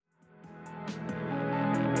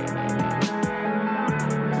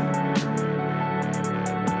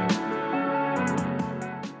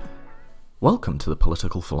Welcome to the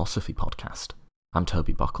Political Philosophy Podcast. I'm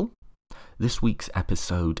Toby Buckle. This week's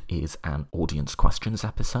episode is an audience questions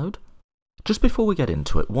episode. Just before we get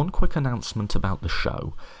into it, one quick announcement about the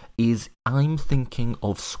show is I'm thinking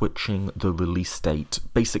of switching the release date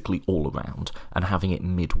basically all around and having it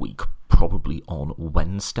midweek, probably on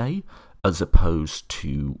Wednesday, as opposed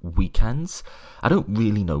to weekends. I don't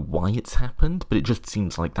really know why it's happened, but it just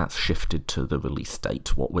seems like that's shifted to the release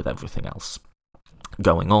date, what with everything else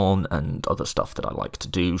going on and other stuff that I like to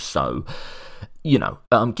do. So,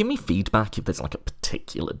 give me feedback if there's like a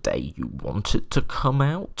particular day you want it to come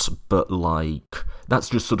out, but that's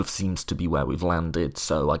just sort of seems to be where we've landed.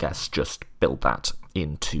 So I guess just build that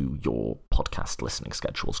into your podcast listening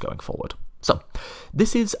schedules going forward. So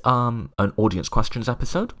this is an audience questions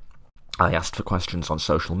episode. I asked for questions on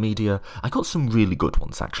social media. I got some really good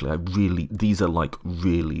ones, actually. These are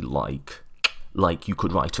really you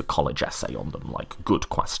could write a college essay on them, like good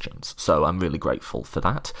questions. So I'm really grateful for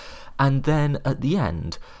that. And then at the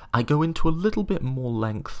end, I go into a little bit more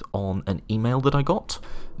length on an email that I got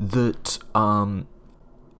that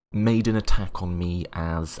made an attack on me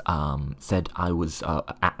as said I was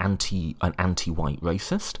an anti-white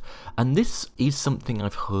racist. And this is something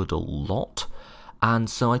I've heard a lot. And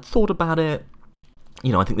so I thought about it.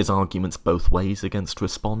 I think there's arguments both ways against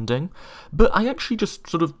responding. But I actually just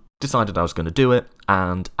sort of decided I was going to do it,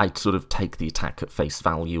 and I sort of take the attack at face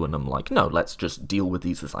value, and I'm like, no, let's just deal with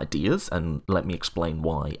these as ideas, and let me explain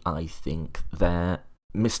why I think they're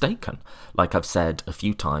mistaken. Like I've said a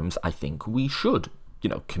few times, I think we should,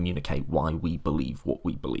 communicate why we believe what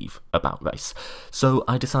we believe about race. So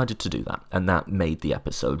I decided to do that, and that made the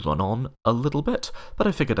episode run on a little bit, but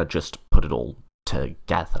I figured I'd just put it all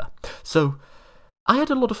together. So I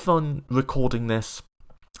had a lot of fun recording this.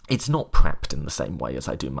 It's not prepped in the same way as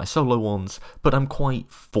I do my solo ones, but I'm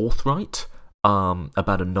quite forthright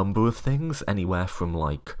about a number of things, anywhere from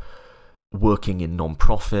working in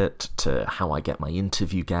non-profit to how I get my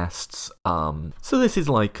interview guests. So this is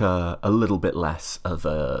a little bit less of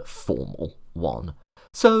a formal one.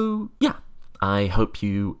 So yeah, I hope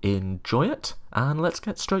you enjoy it, and let's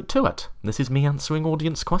get straight to it. This is me answering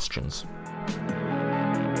audience questions.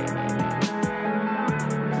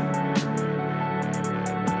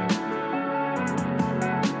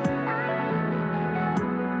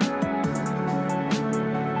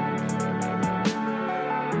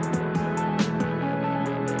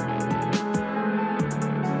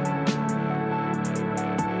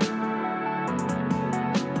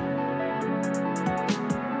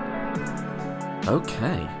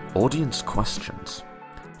 Okay, audience questions.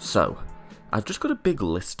 So, I've just got a big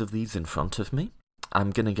list of these in front of me.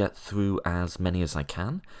 I'm going to get through as many as I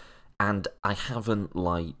can, and I haven't,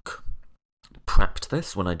 prepped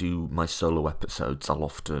this. When I do my solo episodes, I'll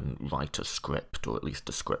often write a script, or at least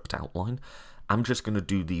a script outline. I'm just going to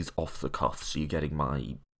do these off the cuff, so you're getting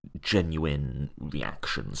my genuine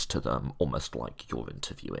reactions to them, almost like you're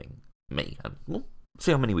interviewing me. And we'll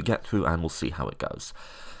see how many we get through, and we'll see how it goes.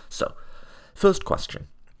 So, first question.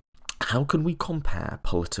 How can we compare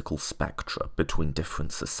political spectra between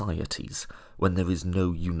different societies when there is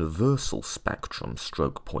no universal spectrum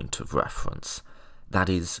 / point of reference? That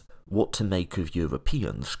is, what to make of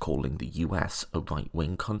Europeans calling the US a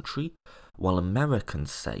right-wing country, while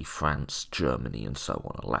Americans say France, Germany, and so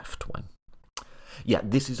on are left-wing? Yeah,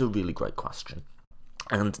 this is a really great question.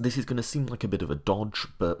 And this is going to seem like a bit of a dodge,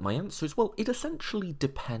 but my answer is, well, it essentially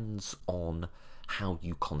depends on how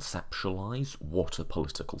you conceptualize what a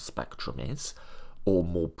political spectrum is, or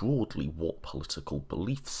more broadly, what political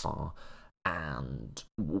beliefs are, and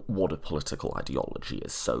what a political ideology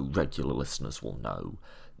is. So regular listeners will know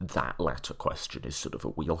that latter question is sort of a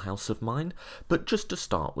wheelhouse of mine. But just to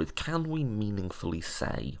start with, can we meaningfully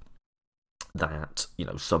say that,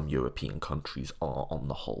 some European countries are, on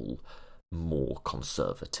the whole, more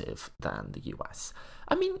conservative than the US?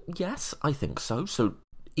 I mean, yes, I think so. So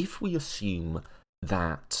if we assume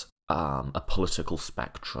that a political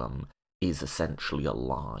spectrum is essentially a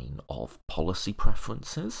line of policy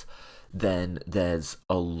preferences, then there's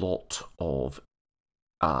a lot of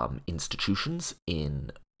institutions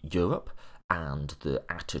in Europe and the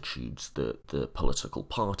attitudes that the political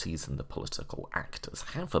parties and the political actors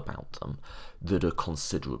have about them that are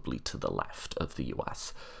considerably to the left of the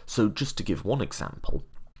US. So just to give one example,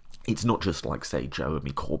 it's not just say,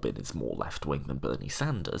 Jeremy Corbyn is more left-wing than Bernie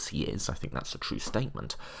Sanders. He is, I think that's a true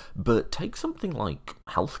statement. But take something like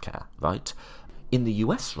healthcare, right? In the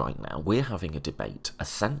US right now, we're having a debate,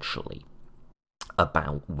 essentially,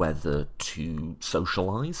 about whether to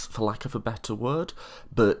socialise, for lack of a better word,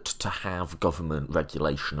 but to have government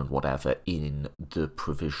regulation and whatever in the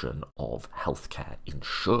provision of healthcare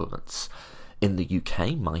insurance. In the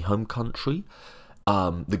UK, my home country,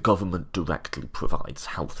 the government directly provides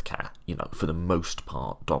healthcare. For the most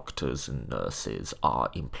part, doctors and nurses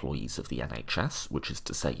are employees of the NHS, which is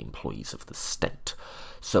to say employees of the state.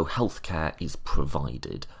 So healthcare is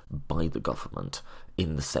provided by the government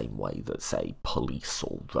in the same way that, say, police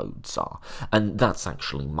or roads are. And that's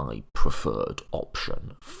actually my preferred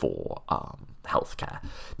option for healthcare.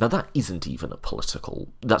 Now, that isn't even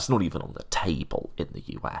that's not even on the table in the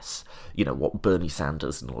US. What Bernie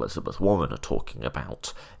Sanders and Elizabeth Warren are talking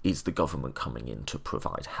about is the government coming in to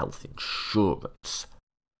provide health insurance.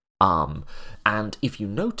 And if you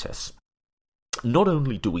notice, not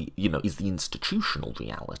only is the institutional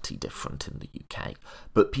reality different in the UK,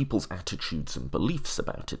 but people's attitudes and beliefs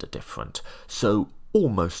about it are different. So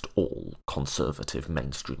almost all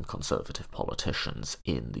mainstream conservative politicians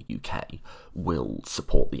in the UK will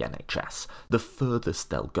support the NHS. The furthest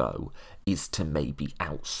they'll go is to maybe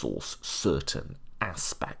outsource certain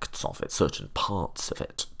aspects of it, certain parts of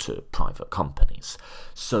it, to private companies.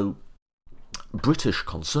 So British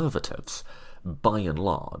conservatives, by and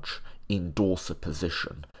large, endorse a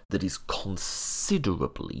position that is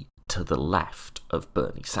considerably to the left of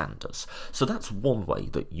Bernie Sanders. So that's one way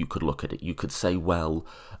that you could look at it. You could say, well,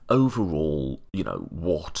 overall,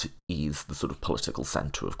 what is the sort of political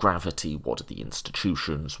centre of gravity? What are the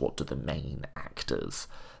institutions? What do the main actors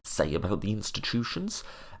say about the institutions?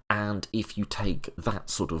 And if you take that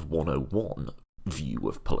sort of 101 view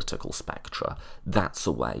of political spectra, that's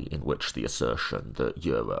a way in which the assertion that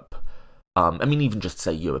Europe, even just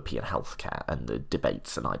say European healthcare and the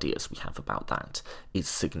debates and ideas we have about that is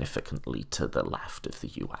significantly to the left of the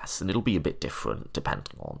US, and it'll be a bit different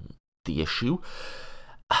depending on the issue.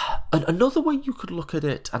 Another way you could look at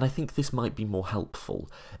it, and I think this might be more helpful,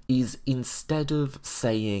 is instead of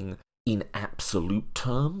saying in absolute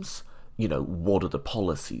terms, what are the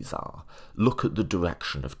policies are, look at the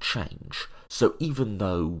direction of change. So even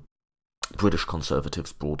though British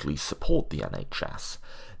Conservatives broadly support the NHS,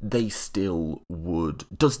 they still would...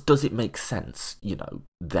 Does it make sense,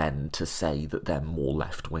 then to say that they're more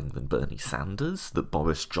left-wing than Bernie Sanders, that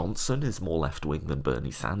Boris Johnson is more left-wing than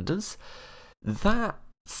Bernie Sanders? That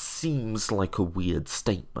seems like a weird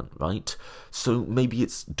statement, right? So maybe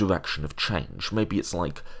it's direction of change. Maybe it's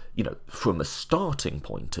like, from a starting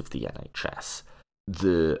point of the NHS,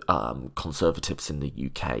 the Conservatives in the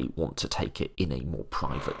UK want to take it in a more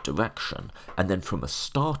private direction, and then from a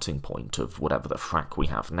starting point of whatever the frack we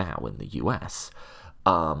have now in the US,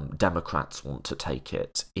 Democrats want to take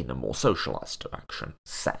it in a more socialised direction,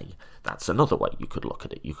 say. That's another way you could look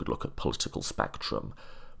at it. You could look at political spectrum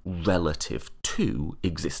relative to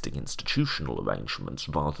existing institutional arrangements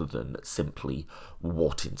rather than simply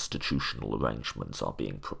what institutional arrangements are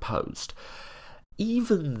being proposed.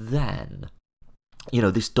 Even then,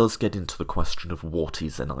 this does get into the question of what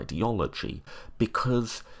is an ideology,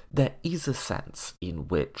 because there is a sense in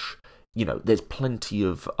which, there's plenty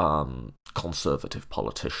of conservative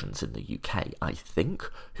politicians in the UK, I think,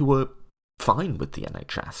 who are fine with the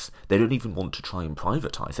NHS. They don't even want to try and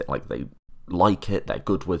privatise it. Like, they like it, they're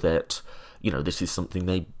good with it, this is something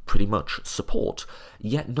they pretty much support.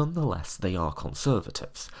 Yet nonetheless, they are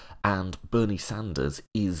conservatives, and Bernie Sanders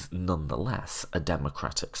is nonetheless a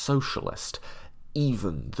democratic socialist,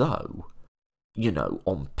 even though,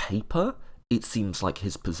 on paper, it seems like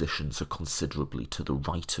his positions are considerably to the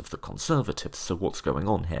right of the Conservatives. So what's going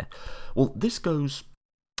on here? Well, this goes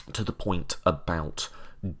to the point about,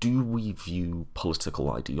 do we view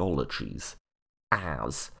political ideologies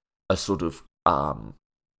as a sort of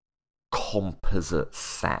composite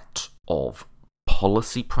set of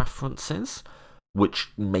policy preferences, which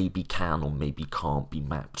maybe can or maybe can't be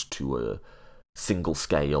mapped to a single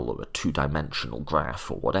scale or a two-dimensional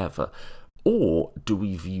graph or whatever? Or do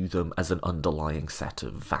we view them as an underlying set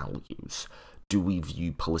of values? Do we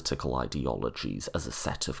view political ideologies as a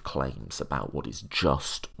set of claims about what is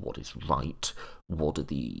just, what is right, what are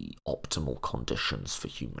the optimal conditions for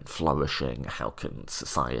human flourishing, how can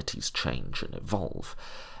societies change and evolve?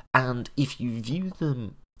 And if you view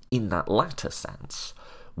them in that latter sense,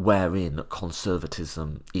 wherein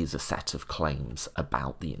conservatism is a set of claims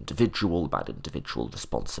about the individual, about individual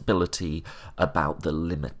responsibility, about the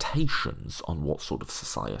limitations on what sort of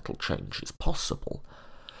societal change is possible,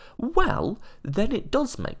 well, then it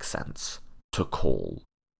does make sense to call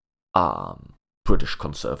British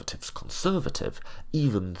Conservatives conservative,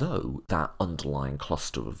 even though that underlying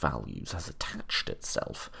cluster of values has attached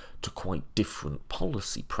itself to quite different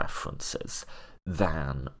policy preferences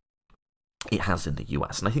than it has in the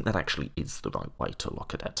US, and I think that actually is the right way to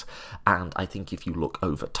look at it. And I think if you look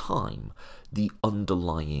over time, the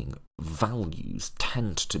underlying values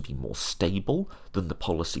tend to be more stable than the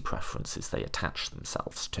policy preferences they attach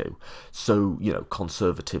themselves to. So,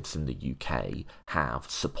 conservatives in the UK have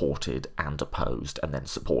supported and opposed, and then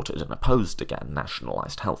supported and opposed again,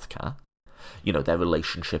 nationalised healthcare. Their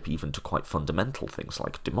relationship even to quite fundamental things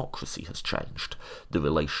like democracy has changed. The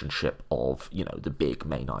relationship of, the big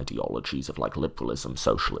main ideologies of like liberalism,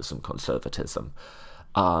 socialism, conservatism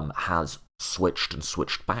has switched and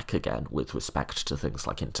switched back again with respect to things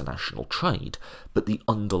like international trade, but the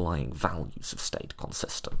underlying values have stayed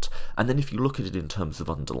consistent. And then if you look at it in terms of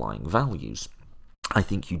underlying values, I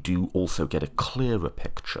think you do also get a clearer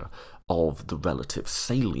picture of the relative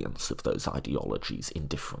salience of those ideologies in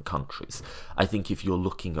different countries. I think if you're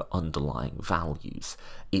looking at underlying values,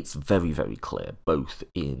 it's very, very clear, both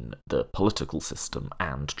in the political system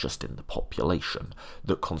and just in the population,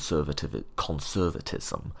 that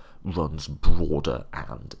conservatism runs broader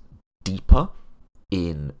and deeper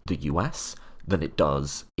in the US than it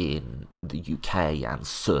does in the UK and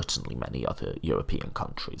certainly many other European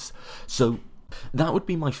countries. So that would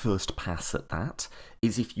be my first pass at that,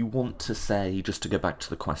 is if you want to say, just to go back to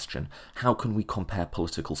the question, how can we compare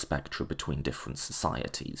political spectra between different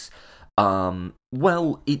societies?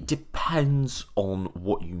 Well, it depends on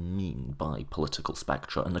what you mean by political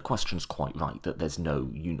spectra, and the question's quite right that there's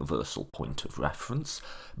no universal point of reference,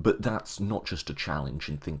 but that's not just a challenge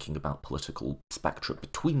in thinking about political spectra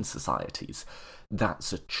between societies,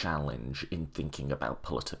 that's a challenge in thinking about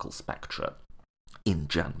political spectra in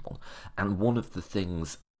general. And one of the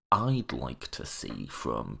things I'd like to see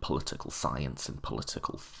from political science and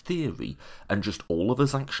political theory, and just all of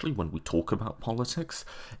us actually when we talk about politics,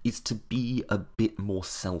 is to be a bit more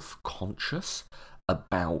self-conscious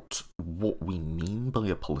about what we mean by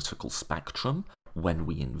a political spectrum when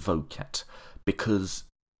we invoke it, because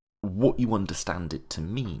what you understand it to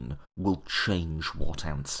mean will change what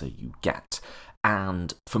answer you get.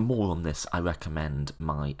 And for more on this, I recommend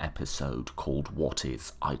my episode called What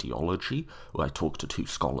is Ideology, where I talk to two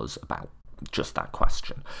scholars about just that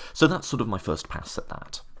question. So that's sort of my first pass at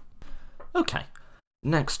that. Okay,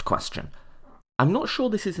 next question. I'm not sure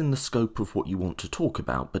this is in the scope of what you want to talk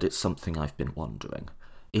about, but it's something I've been wondering.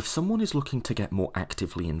 If someone is looking to get more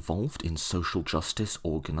actively involved in social justice,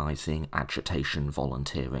 organising, agitation,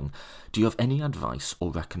 volunteering, do you have any advice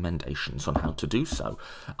or recommendations on how to do so?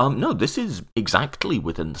 No, this is exactly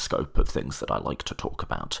within the scope of things that I like to talk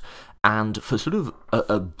about. And for sort of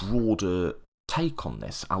a broader take on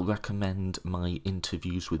this, I'll recommend my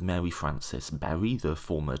interviews with Mary Frances Berry, the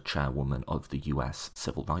former chairwoman of the US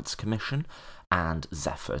Civil Rights Commission, and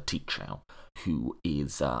Zephyr Teachow, who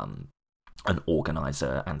is an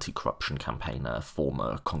organiser, anti-corruption campaigner,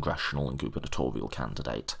 former congressional and gubernatorial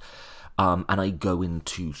candidate. And I go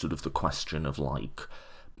into sort of the question of like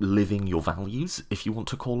living your values, if you want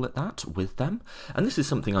to call it that, with them. And this is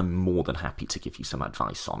something I'm more than happy to give you some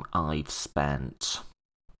advice on. I've spent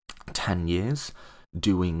 10 years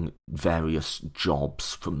doing various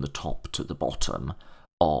jobs from the top to the bottom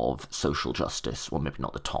of social justice, well maybe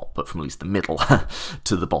not the top, but from at least the middle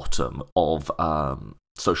to the bottom of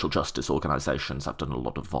social justice organisations. I've done a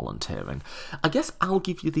lot of volunteering. I guess I'll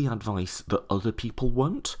give you the advice that other people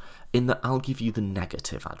won't, in that I'll give you the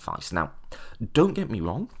negative advice. Now, don't get me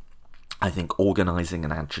wrong, I think organising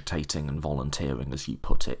and agitating and volunteering, as you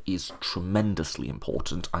put it, is tremendously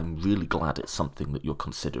important. I'm really glad it's something that you're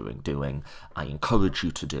considering doing. I encourage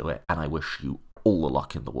you to do it, and I wish you all the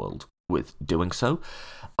luck in the world with doing so.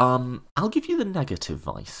 I'll give you the negative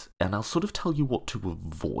advice, and I'll sort of tell you what to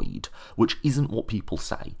avoid, which isn't what people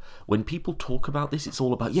say. When people talk about this, it's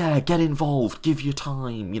all about, yeah, get involved, give your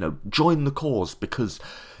time, join the cause, because,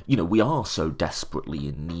 we are so desperately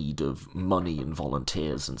in need of money and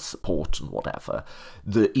volunteers and support and whatever,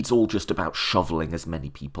 that it's all just about shoveling as many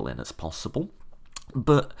people in as possible.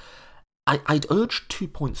 But I'd urge 2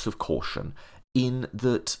 points of caution, in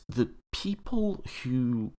that the people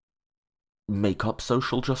who make up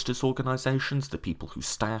social justice organisations, the people who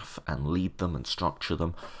staff and lead them and structure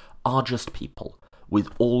them, are just people with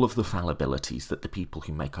all of the fallibilities that the people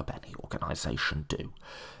who make up any organisation do.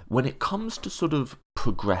 When it comes to sort of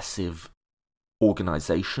progressive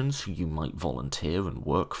organisations who you might volunteer and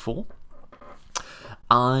work for,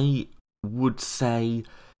 I would say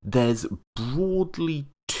there's broadly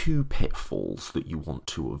 2 pitfalls that you want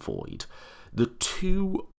to avoid. The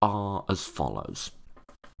 2 are as follows.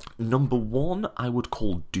 Number one, I would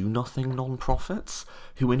call do-nothing non-profits,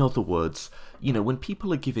 who, in other words, when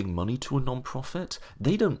people are giving money to a non-profit,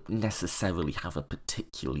 they don't necessarily have a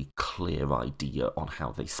particularly clear idea on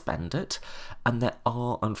how they spend it, and there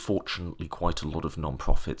are, unfortunately, quite a lot of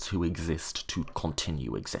non-profits who exist to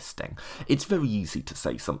continue existing. It's very easy to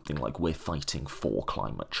say something like, we're fighting for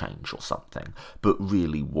climate change or something, but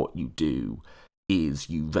really what you do is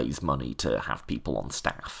you raise money to have people on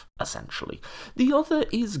staff, essentially. The other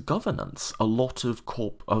is governance. A lot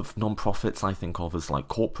of non-profits I think of as like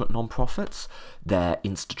corporate non-profits. They're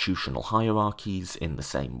institutional hierarchies in the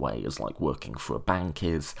same way as like working for a bank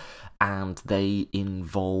is, and they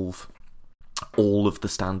involve all of the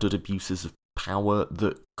standard abuses of power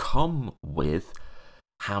that come with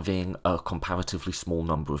having a comparatively small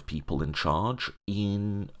number of people in charge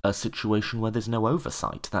in a situation where there's no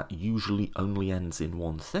oversight. That usually only ends in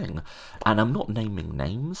one thing. And I'm not naming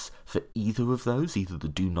names for either of those, either the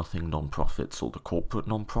do-nothing non-profits or the corporate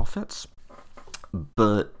non-profits,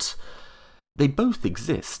 but they both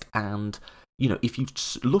exist. And if you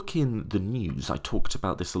look in the news, I talked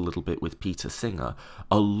about this a little bit with Peter Singer,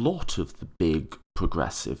 a lot of the big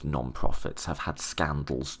progressive non-profits have had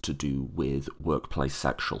scandals to do with workplace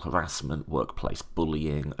sexual harassment, workplace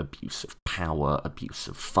bullying, abuse of power, abuse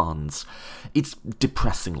of funds. It's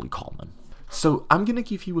depressingly common. So I'm going to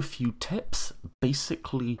give you a few tips,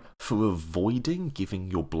 basically for avoiding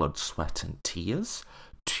giving your blood, sweat and tears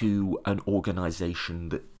to an organisation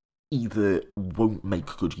that either won't make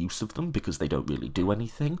good use of them because they don't really do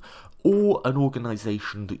anything, or an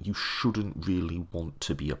organisation that you shouldn't really want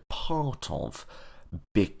to be a part of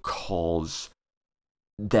because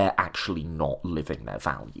they're actually not living their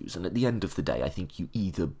values. And at the end of the day, I think you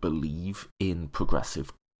either believe in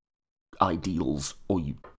progressive ideals or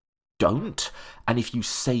you don't. And if you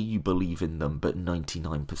say you believe in them, but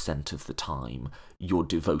 99% of the time you're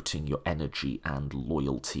devoting your energy and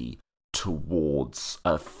loyalty towards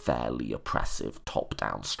a fairly oppressive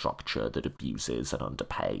top-down structure that abuses and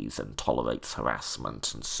underpays and tolerates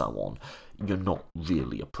harassment and so on, you're not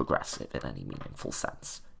really a progressive in any meaningful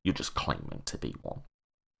sense. You're just claiming to be one,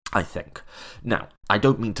 I think. Now, I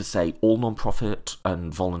don't mean to say all non-profit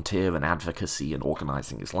and volunteer and advocacy and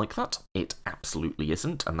organising is like that. It absolutely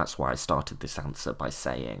isn't, and that's why I started this answer by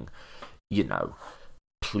saying,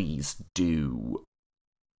 please do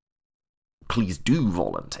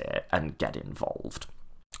volunteer and get involved.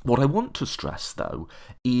 What I want to stress, though,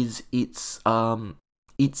 is it's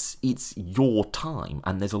your time,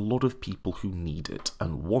 and there's a lot of people who need it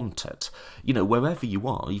and want it. Wherever you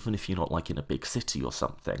are, even if you're not like in a big city or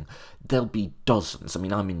something, there'll be dozens. I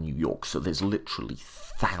mean, I'm in New York, so there's literally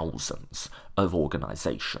thousands of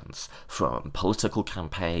organisations, from political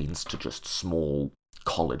campaigns to just small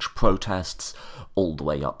college protests, all the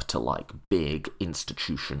way up to like big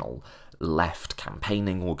institutional left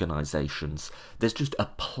campaigning organisations. There's just a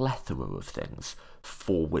plethora of things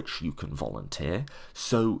for which you can volunteer.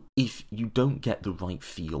 So if you don't get the right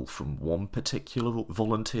feel from one particular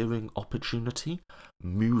volunteering opportunity,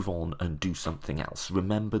 move on and do something else.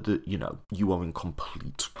 Remember that, you are in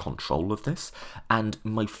complete control of this. And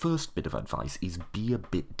my first bit of advice is be a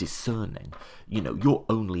bit discerning. You're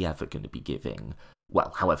only ever going to be giving,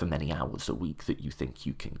 however many hours a week that you think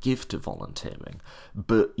you can give to volunteering,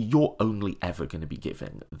 but you're only ever going to be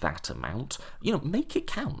giving that amount. Make it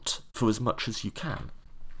count for as much as you can.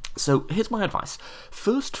 So here's my advice.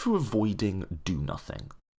 First, for avoiding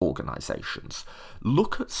do-nothing organisations,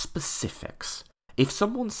 look at specifics. If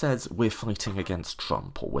someone says we're fighting against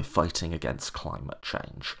Trump or we're fighting against climate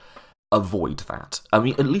change, avoid that. I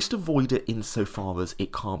mean, at least avoid it insofar as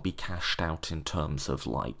it can't be cashed out in terms of,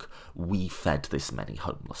 like, we fed this many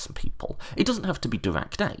homeless people. It doesn't have to be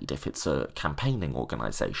direct aid. If it's a campaigning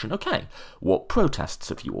organisation, okay, what protests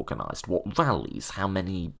have you organised? What rallies? How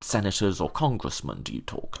many senators or congressmen do you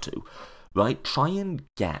talk to? Right? Try and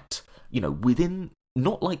get, within,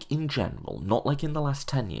 not like in general, not like in the last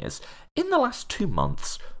 10 years, in the last 2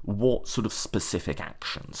 months, what sort of specific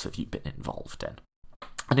actions have you been involved in?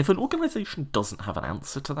 And if an organisation doesn't have an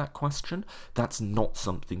answer to that question, that's not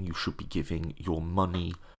something you should be giving your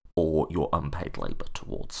money or your unpaid labour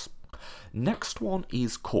towards. Next one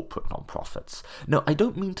is corporate non-profits. Now, I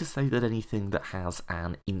don't mean to say that anything that has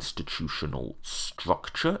an institutional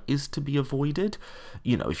structure is to be avoided.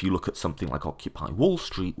 If you look at something like Occupy Wall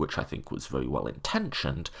Street, which I think was very well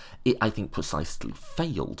intentioned, it, I think, precisely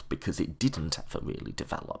failed because it didn't ever really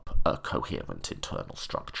develop a coherent internal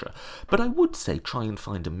structure. But I would say try and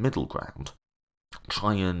find a middle ground.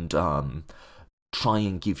 Try and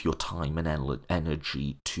give your time and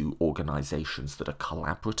energy to organisations that are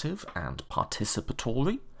collaborative and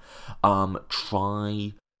participatory.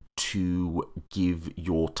 Try to give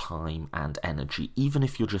your time and energy, even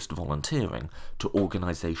if you're just volunteering, to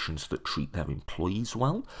organisations that treat their employees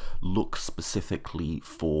well. Look specifically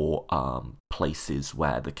for places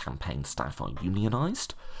where the campaign staff are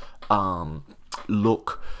unionised.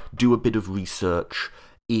 Do a bit of research.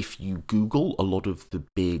 If you Google a lot of the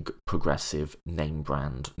big progressive name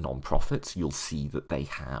brand non-profits, you'll see that they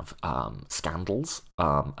have scandals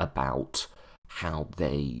about how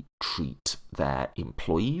they treat their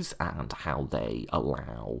employees and how they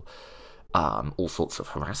allow all sorts of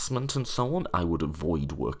harassment and so on. I would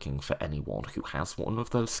avoid working for anyone who has one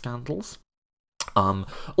of those scandals.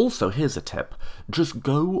 Also, here's a tip. Just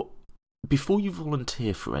go, before you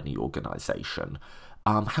volunteer for any organisation,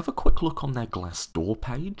 have a quick look on their Glassdoor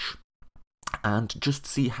page and just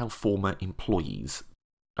see how former employees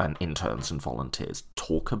and interns and volunteers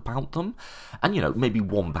talk about them. And, maybe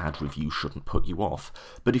one bad review shouldn't put you off,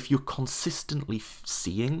 but if you're consistently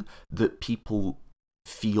seeing that people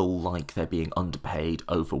feel like they're being underpaid,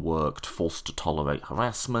 overworked, forced to tolerate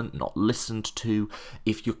harassment, not listened to,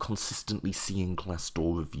 if you're consistently seeing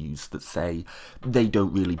Glassdoor reviews that say they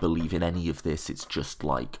don't really believe in any of this, it's just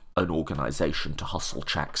like an organisation to hustle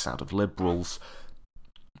checks out of liberals,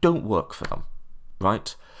 don't work for them,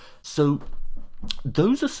 right? So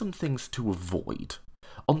those are some things to avoid.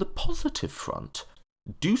 On the positive front,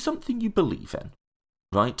 do something you believe in.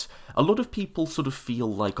 Right? A lot of people sort of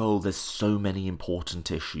feel like, oh, there's so many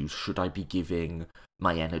important issues. Should I be giving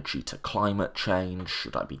my energy to climate change?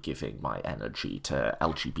 Should I be giving my energy to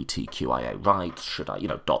LGBTQIA rights? Should I,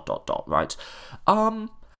 right?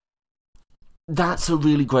 That's a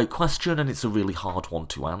really great question, and it's a really hard one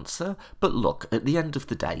to answer. But look, at the end of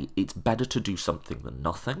the day, it's better to do something than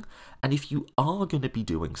nothing. And if you are going to be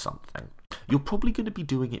doing something, you're probably going to be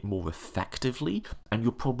doing it more effectively, and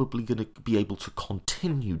you're probably going to be able to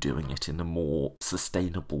continue doing it in a more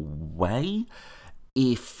sustainable way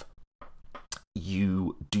if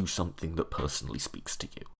you do something that personally speaks to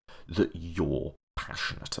you, that you're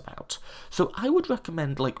passionate about. So I would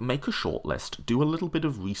recommend, make a short list, do a little bit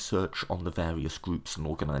of research on the various groups and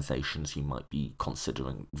organisations you might be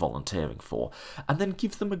considering volunteering for, and then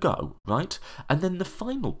give them a go, right? And then the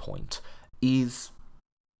final point is,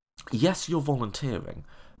 yes, you're volunteering,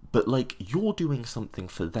 but you're doing something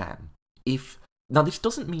for them. Now this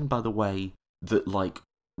doesn't mean, by the way, that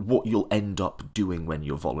what you'll end up doing when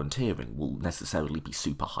you're volunteering will necessarily be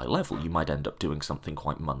super high level. You might end up doing something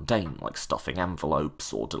quite mundane, like stuffing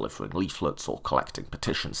envelopes or delivering leaflets or collecting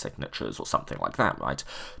petition signatures or something like that, right?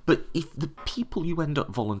 But if the people you end up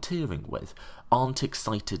volunteering with aren't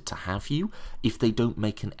excited to have you, if they don't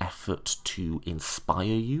make an effort to inspire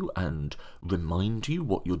you and remind you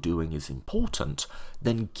what you're doing is important,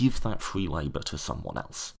 then give that free labour to someone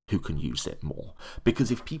else who can use it more.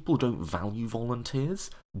 Because if people don't value volunteers,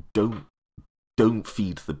 don't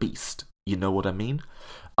feed the beast. You know what I mean?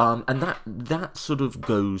 And that sort of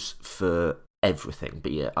goes for everything,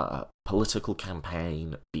 be it a political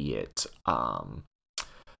campaign, be it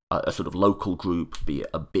a sort of local group, be it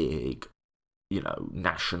a big,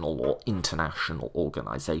 national or international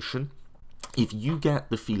organisation. If you get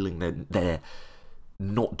the feeling that they're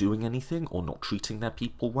not doing anything or not treating their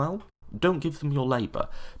people well, don't give them your labour,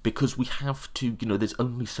 because we have to, there's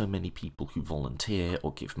only so many people who volunteer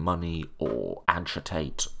or give money or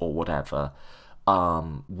agitate or whatever.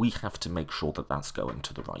 We have to make sure that that's going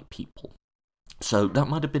to the right people. So that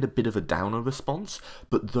might have been a bit of a downer response,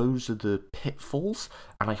 but those are the pitfalls,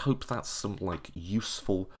 and I hope that's some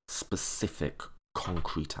useful, specific,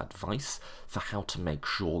 concrete advice for how to make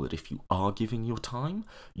sure that if you are giving your time,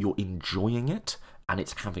 you're enjoying it and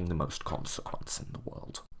it's having the most consequence in the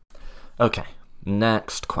world. Okay,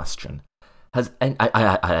 next question.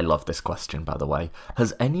 I love this question, by the way.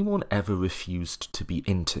 Has anyone ever refused to be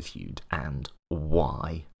interviewed, and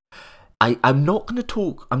why? I'm not going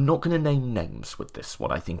to name names with this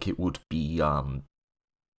one. I think it would be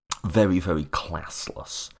very, very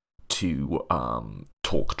classless to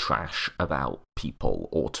talk trash about people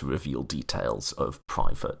or to reveal details of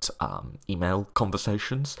private email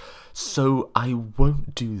conversations. So I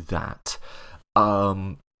won't do that.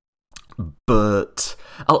 But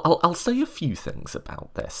I'll say a few things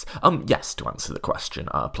about this. Yes, to answer the question,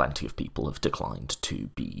 plenty of people have declined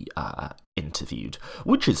to be interviewed,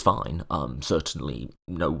 which is fine. Certainly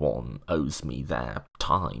no one owes me their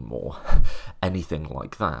time or anything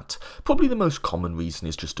like that. Probably the most common reason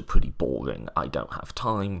is just a pretty boring, I don't have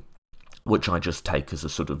time, which I just take as a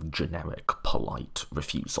sort of generic, polite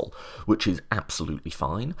refusal, which is absolutely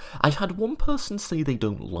fine. I've had one person say they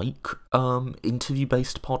don't like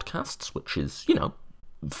interview-based podcasts, which is,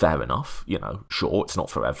 fair enough, sure, it's not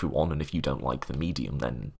for everyone, and if you don't like the medium,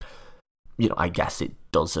 then, I guess it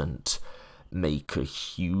doesn't make a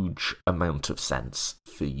huge amount of sense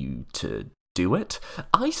for you to do it.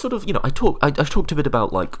 I sort of, I talked a bit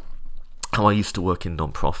about, like, how I used to work in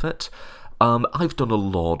non-profit. I've done a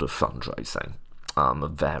lot of fundraising,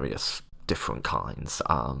 of various different kinds,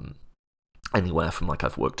 anywhere from, like,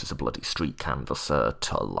 I've worked as a bloody street canvasser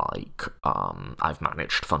to, like, I've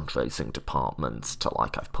managed fundraising departments to,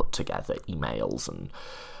 like, I've put together emails and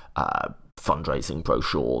fundraising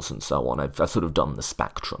brochures and so on. I've sort of done the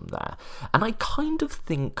spectrum there. And I kind of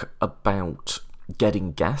think about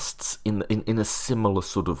getting guests in a similar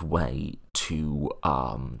sort of way to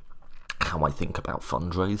how I think about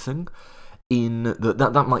fundraising.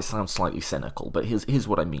 That might sound slightly cynical, but here's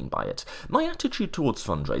what I mean by it. My attitude towards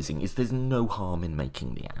fundraising is there's no harm in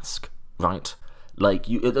making the ask, right? Like,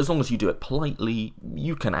 as long as you do it politely,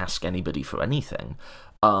 you can ask anybody for anything.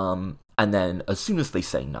 And then as soon as they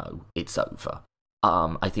say no, it's over.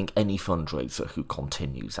 I think any fundraiser who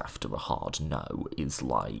continues after a hard no is,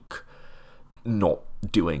 like, not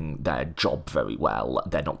doing their job very well.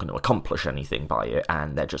 They're not going to accomplish anything by it,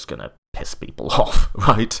 and they're just going to piss people off,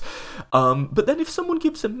 right? But then if someone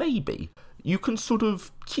gives a maybe, you can sort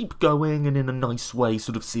of keep going and in a nice way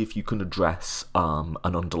sort of see if you can address an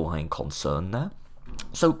underlying concern there.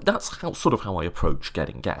 So that's how I approach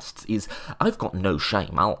getting guests. Is I've got no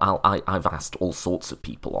shame. I've asked all sorts of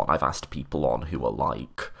people on. I've asked people on who are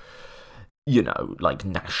like, like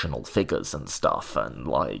national figures and stuff, and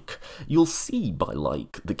like you'll see by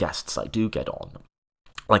like the guests I do get on,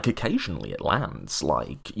 like occasionally it lands.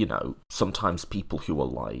 Like, sometimes people who are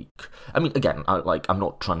like, I mean, again, I'm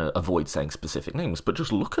not trying to avoid saying specific names, but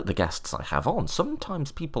just look at the guests I have on.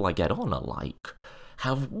 Sometimes people I get on are like,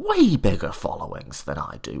 have way bigger followings than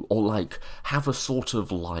I do, or like have a sort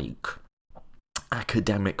of like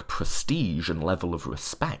academic prestige and level of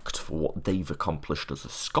respect for what they've accomplished as a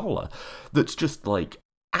scholar that's just like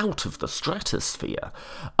out of the stratosphere.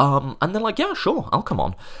 And they're like, yeah, sure, I'll come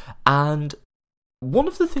on. And one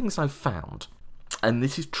of the things I've found, and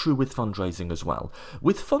this is true with fundraising as well,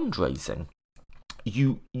 with fundraising,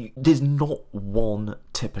 there's not one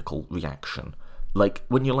typical reaction. Like,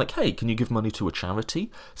 when you're like, hey, can you give money to a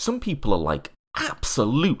charity? Some people are like,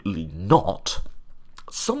 absolutely not.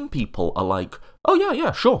 Some people are like, oh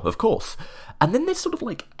yeah, sure, of course. And then there's sort of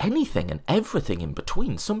like anything and everything in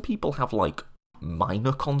between. Some people have like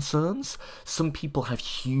minor concerns. Some people have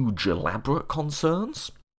huge, elaborate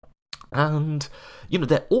concerns. And,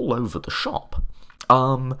 they're all over the shop.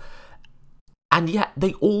 And yet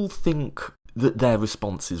they all think that their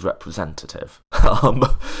response is representative.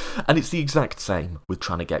 And it's the exact same with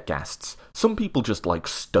trying to get guests. Some people just, like,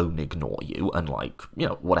 stone ignore you and, like,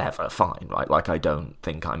 whatever, fine, right? Like, I don't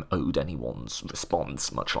think I'm owed anyone's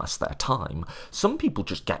response, much less their time. Some people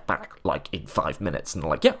just get back, like, in 5 minutes and they're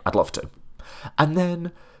like, yeah, I'd love to. And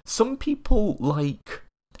then some people, like,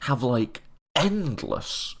 have, like,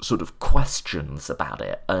 endless sort of questions about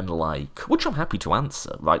it, and like, which I'm happy to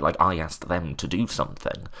answer, right? Like, I asked them to do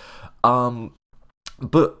something.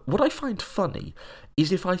 But what I find funny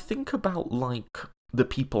is if I think about like the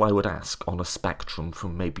people I would ask on a spectrum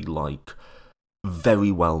from maybe like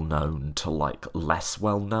very well known to like less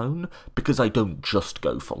well known, because I don't just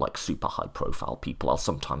go for like super high profile people. I'll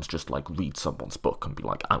sometimes just like read someone's book and be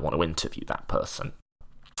like, I want to interview that person.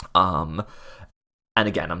 And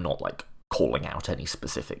again, I'm not like calling out any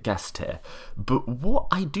specific guest here, but what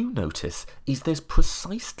I do notice is there's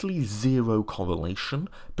precisely zero correlation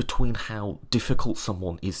between how difficult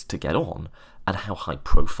someone is to get on and how high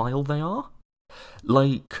profile they are.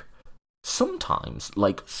 Like, sometimes,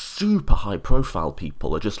 like, super high profile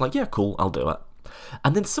people are just like, yeah, cool, I'll do it.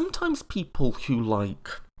 And then sometimes people who, like,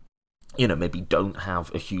 maybe don't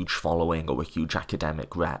have a huge following or a huge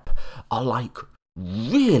academic rep are, like,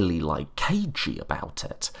 really, like, cagey about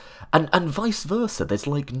it. And vice versa, there's,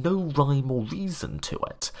 like, no rhyme or reason to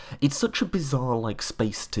it. It's such a bizarre, like,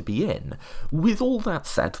 space to be in. With all that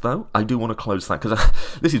said, though, I do want to close that, because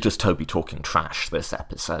this is just Toby talking trash, this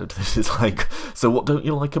episode. This is like, so what don't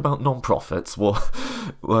you like about non-profits? Well,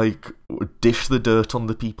 like, dish the dirt on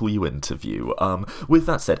the people you interview. With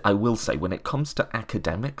that said, I will say, when it comes to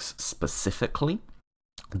academics specifically,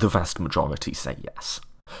 the vast majority say yes.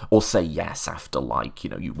 Or say yes after, like,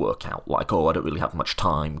 you work out, like, oh, I don't really have much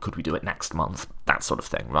time, could we do it next month? That sort of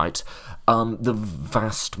thing, right? The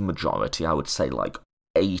vast majority, I would say, like,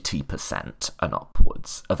 80% and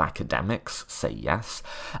upwards of academics say yes.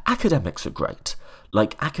 Academics are great.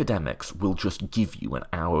 Like, academics will just give you an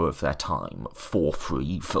hour of their time for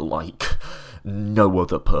free for, like, no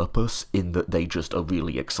other purpose, in that they just are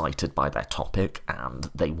really excited by their topic and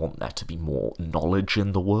they want there to be more knowledge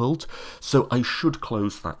in the world. So I should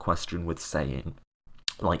close that question with saying,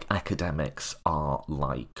 like, academics are,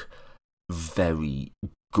 like, very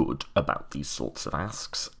good about these sorts of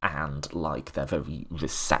asks, and like they're very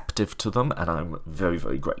receptive to them, and I'm very,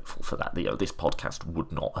 very grateful for that. This podcast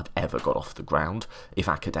would not have ever got off the ground if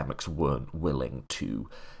academics weren't willing to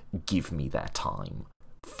give me their time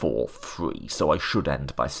for free. So I should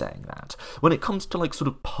end by saying that. When it comes to like sort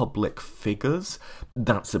of public figures,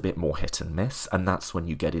 that's a bit more hit and miss, and that's when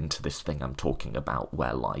you get into this thing I'm talking about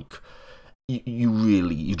where like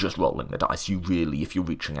you're just rolling the dice. If you're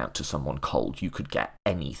reaching out to someone cold, you could get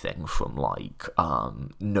anything from like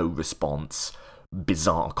no response,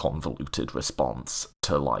 bizarre convoluted response,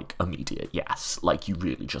 to like immediate yes. Like, you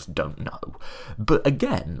really just don't know. But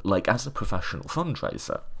again, like, as a professional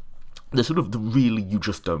fundraiser, the sort of the really you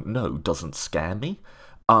just don't know doesn't scare me,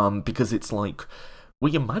 because it's like,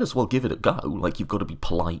 well, you might as well give it a go. Like, you've got to be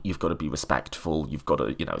polite, you've got to be respectful, you've got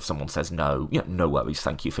to, if someone says no, no worries,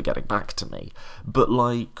 thank you for getting back to me. But,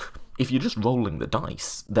 like, if you're just rolling the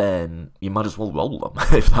dice, then you might as well roll them,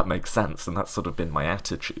 if that makes sense, and that's sort of been my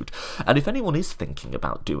attitude. And if anyone is thinking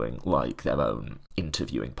about doing, like, their own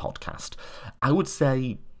interviewing podcast, I would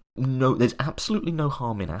say, no, there's absolutely no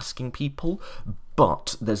harm in asking people,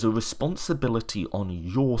 but there's a responsibility on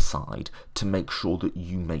your side to make sure that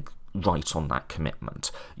you make right on that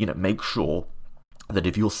commitment. Make sure that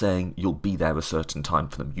if you're saying you'll be there a certain time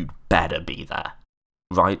for them, you'd better be there,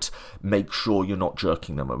 right? Make sure you're not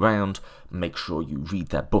jerking them around, make sure you read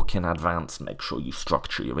their book in advance, make sure you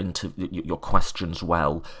structure your questions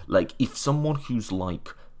well. Like, if someone who's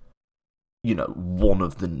like, one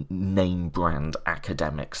of the name brand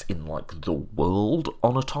academics in, like, the world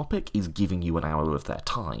on a topic is giving you an hour of their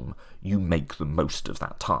time, you make the most of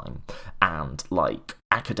that time. And, like,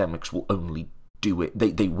 academics will only do it,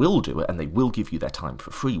 they will do it, and they will give you their time for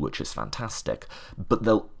free, which is fantastic, but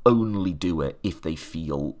they'll only do it if they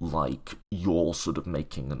feel like you're sort of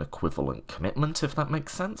making an equivalent commitment, if that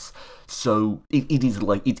makes sense. So, it is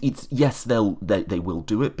like, it's yes, they will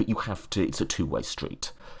do it, but you have to, it's a two-way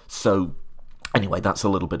street. So, anyway, that's a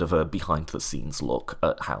little bit of a behind-the-scenes look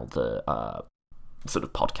at how the sort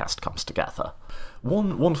of podcast comes together.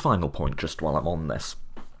 One final point, just while I'm on this,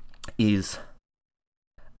 is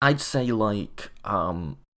I'd say, like,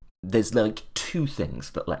 there's, like, two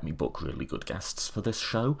things that let me book really good guests for this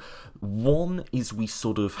show. One is we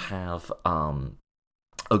sort of have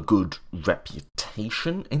a good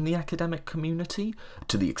reputation in the academic community,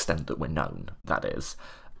 to the extent that we're known, that is.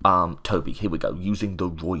 Toby, here we go, using the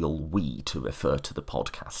royal we to refer to the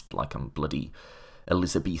podcast like I'm bloody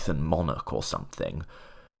Elizabethan monarch or something.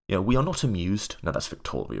 We are not amused. No, that's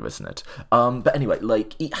Victoria, isn't it? But anyway,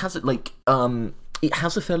 like, it has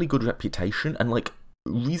a fairly good reputation, and, like,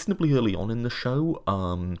 reasonably early on in the show,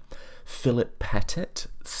 Philip Pettit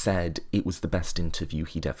said it was the best interview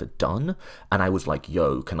he'd ever done, and I was like,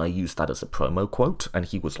 yo, can I use that as a promo quote? And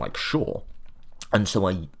he was like, sure. And so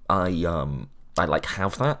I like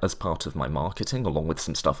have that as part of my marketing, along with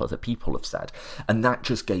some stuff other people have said, and that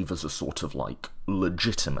just gave us a sort of like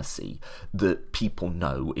legitimacy that people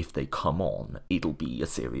know if they come on, it'll be a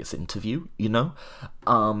serious interview,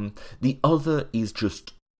 The other is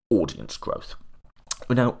just audience growth.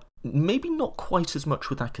 Now, maybe not quite as much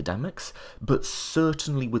with academics, but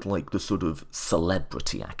certainly with, like, the sort of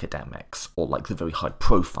celebrity academics, or, like, the very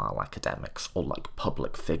high-profile academics, or, like,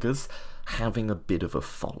 public figures, having a bit of a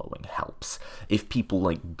following helps. If people,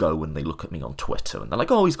 like, go and they look at me on Twitter, and they're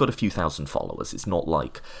like, oh, he's got a few thousand followers, it's not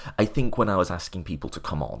like... I think when I was asking people to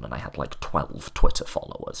come on, and I had, like, 12 Twitter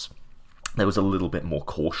followers, there was a little bit more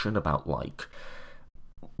caution about, like...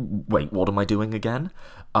 wait, what am I doing again?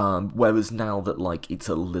 Whereas now that, like, it's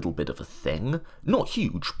a little bit of a thing, not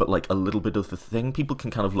huge, but, like, a little bit of a thing, people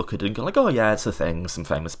can kind of look at it and go, like, oh, yeah, it's a thing, some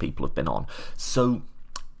famous people have been on. So,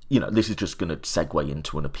 this is just going to segue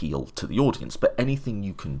into an appeal to the audience, but anything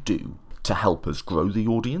you can do to help us grow the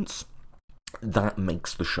audience, that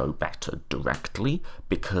makes the show better directly,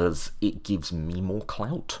 because it gives me more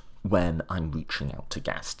clout when I'm reaching out to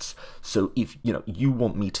guests. So if, you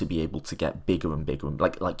want me to be able to get bigger and bigger, and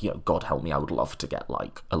like, God help me, I would love to get,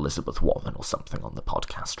 like, Elizabeth Warren or something on the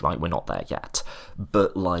podcast, right? We're not there yet.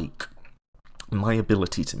 But, like, my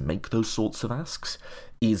ability to make those sorts of asks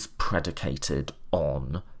is predicated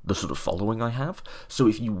on the sort of following I have. So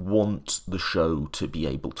if you want the show to be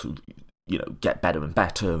able to, get better and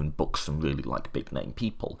better and book some really, like, big-name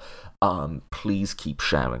people. Please keep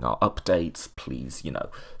sharing our updates. Please,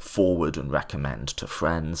 forward and recommend to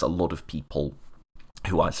friends. A lot of people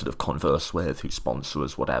who I sort of converse with, who sponsor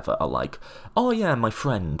us, whatever, are like, oh yeah, my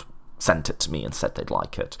friend sent it to me and said they'd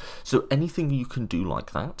like it. So anything you can do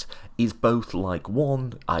like that is both, like,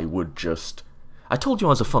 one, I told you I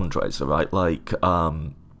was a fundraiser, right? Like,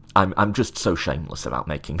 I'm just so shameless about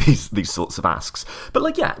making these sorts of asks. But,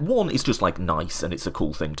 like, yeah, one is just, like, nice, and it's a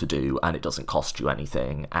cool thing to do, and it doesn't cost you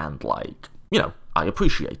anything, and, like, I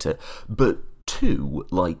appreciate it. But two,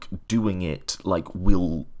 like, doing it, like,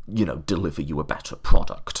 will deliver you a better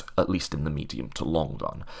product, at least in the medium to long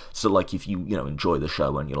run. So, like, if you, enjoy the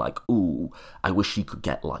show and you're like, ooh, I wish you could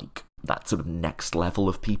get, like, that sort of next level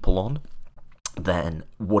of people on, then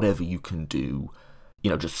whatever you can do,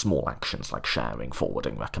 just small actions like sharing,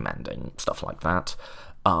 forwarding, recommending, stuff like that,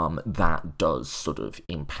 that does sort of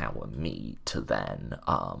empower me to then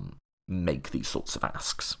make these sorts of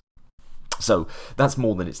asks. So that's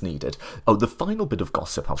more than it's needed. Oh, the final bit of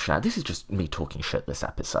gossip I'll share, this is just me talking shit this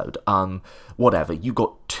episode. Whatever, you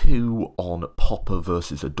got 2 on Popper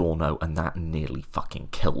versus Adorno, and that nearly fucking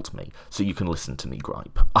killed me. So you can listen to me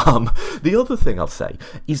gripe. The other thing I'll say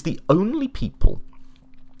is the only people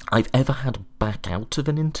I've ever had back out of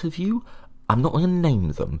an interview, I'm not going to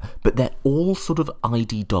name them, but they're all sort of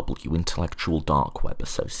IDW, intellectual dark web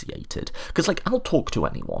associated. Because, like, I'll talk to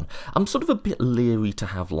anyone. I'm sort of a bit leery to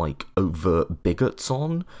have, like, overt bigots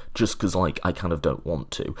on, just because, like, I kind of don't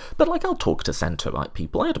want to. But, like, I'll talk to centre-right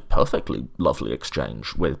people. I had a perfectly lovely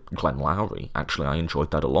exchange with Glenn Lowry. Actually, I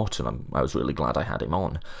enjoyed that a lot, and I was really glad I had him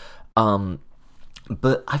on.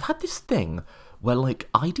 But I've had this thing where, like,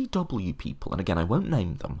 IDW people, and again, I won't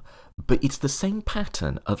name them, but it's the same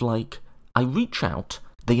pattern of, like, I reach out,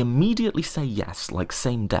 they immediately say yes, like,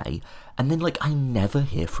 same day, and then, like, I never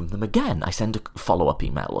hear from them again. I send a follow-up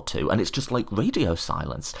email or two, and it's just, like, radio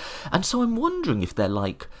silence. And so I'm wondering if they're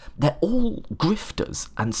all grifters,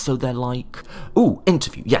 and so they're like, ooh,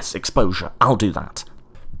 interview, yes, exposure, I'll do that.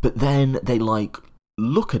 But then they, like,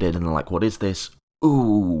 look at it and they're like, what is this?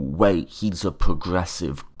 Ooh, wait, he's a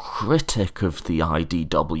progressive critic of the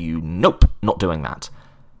IDW. Nope, not doing that.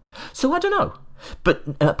 So I don't know. But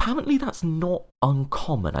apparently that's not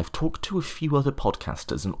uncommon. I've talked to a few other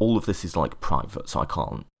podcasters, and all of this is, like, private, so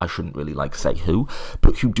I shouldn't really, like, say who,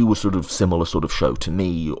 but who do a sort of similar sort of show to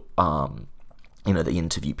me, they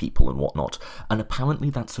interview people and whatnot, and apparently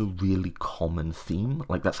that's a really common theme.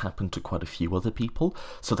 Like, that's happened to quite a few other people,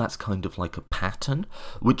 so that's kind of like a pattern,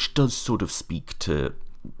 which does sort of speak to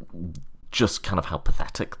just kind of how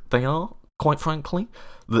pathetic they are, quite frankly.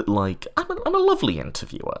 That, like, I'm a lovely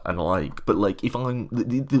interviewer, and, like, but, like, if I'm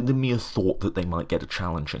the mere thought that they might get a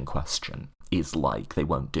challenging question is, like, they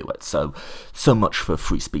won't do it. So much for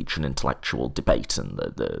free speech and intellectual debate and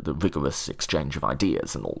the rigorous exchange of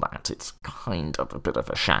ideas and all that. It's kind of a bit of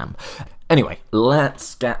a sham. Anyway,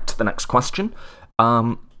 let's get to the next question.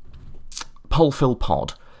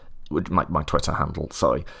 PolPhilPod, my Twitter handle,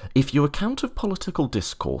 sorry. If your account of political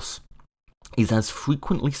discourse is as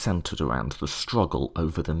frequently centred around the struggle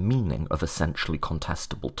over the meaning of essentially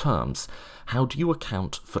contestable terms, how do you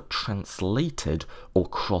account for translated or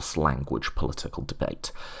cross-language political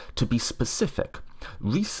debate? To be specific,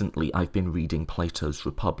 recently I've been reading Plato's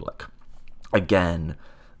Republic. Again,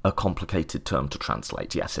 a complicated term to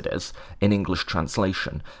translate, yes it is, in English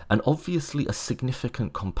translation, and obviously a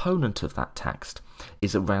significant component of that text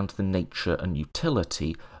is around the nature and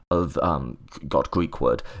utility of, Greek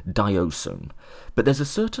word, diosun. But there's a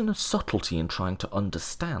certain subtlety in trying to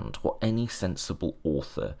understand what any sensible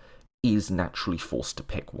author is naturally forced to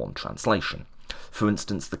pick one translation. For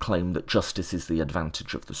instance, the claim that justice is the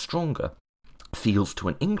advantage of the stronger feels to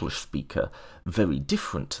an English speaker very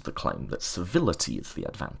different to the claim that civility is the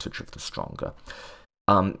advantage of the stronger.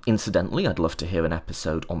 Incidentally, I'd love to hear an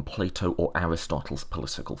episode on Plato or Aristotle's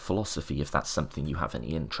political philosophy, if that's something you have any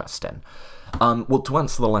interest in. Well, to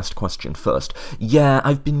answer the last question first, yeah,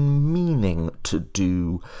 I've been meaning to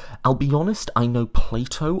do... I'll be honest, I know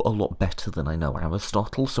Plato a lot better than I know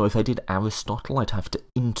Aristotle, so if I did Aristotle, I'd have to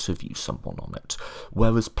interview someone on it.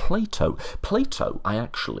 Whereas Plato, I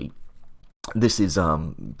actually... This is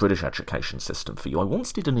British education system for you. I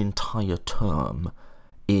once did an entire term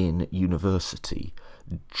in university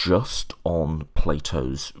just on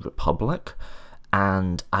Plato's Republic,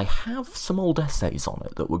 and I have some old essays on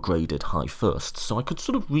it that were graded high first, so I could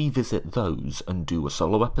sort of revisit those and do a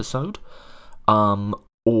solo episode,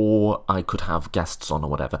 or I could have guests on or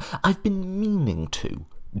whatever. I've been meaning to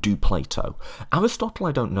do Plato. Aristotle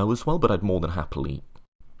I don't know as well, but I'd more than happily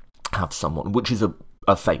have someone, which is a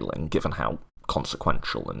failing given how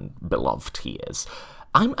consequential and beloved he is.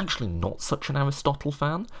 I'm actually not such an Aristotle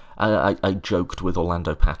fan. I joked with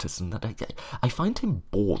Orlando Patterson that I find him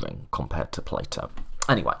boring compared to Plato.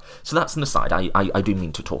 Anyway, so that's an aside. I do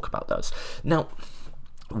mean to talk about those. Now,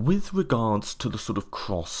 with regards to the sort of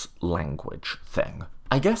cross-language thing,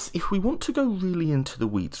 I guess if we want to go really into the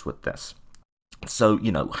weeds with this, so,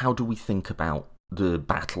 how do we think about the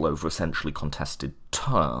battle over essentially contested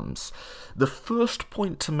terms? The first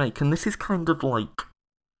point to make, and this is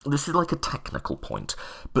like a technical point,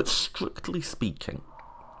 but strictly speaking,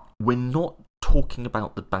 we're not talking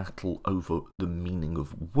about the battle over the meaning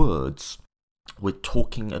of words. We're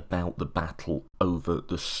talking about the battle over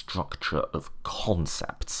the structure of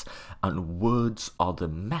concepts, and words are the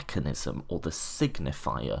mechanism or the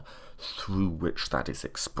signifier through which that is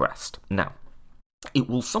expressed. Now, it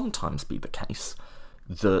will sometimes be the case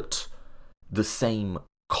that the same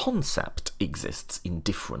concept exists in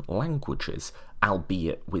different languages,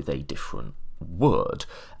 albeit with a different word,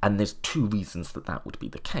 and there's two reasons that would be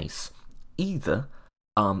the case. Either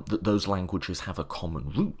that those languages have a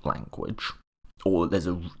common root language, or there's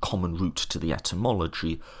a common root to the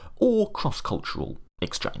etymology, or cross-cultural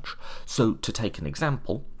exchange. So, to take an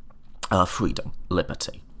example, freedom,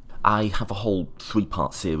 liberty. I have a whole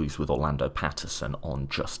 3-part series with Orlando Patterson on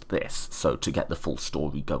just this, so to get the full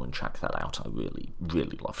story, go and check that out. I really,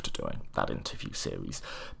 really loved doing that interview series.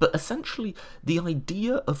 But essentially, the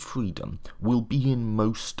idea of freedom will be in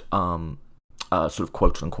most sort of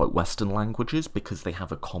quote-unquote Western languages because they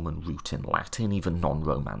have a common root in Latin. Even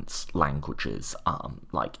non-Romance languages,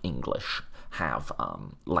 like English, have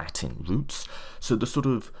Latin roots. So the sort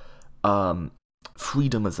of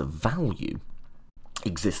freedom as a value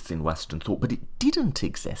exists in Western thought, but it didn't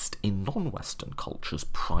exist in non-Western cultures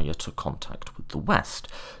prior to contact with the West.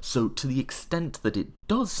 So to the extent that it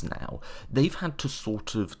does now, they've had to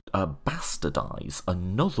sort of bastardize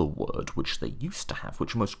another word which they used to have,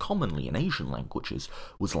 which most commonly in Asian languages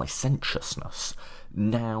was licentiousness,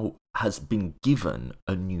 now has been given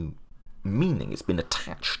a new meaning. It's been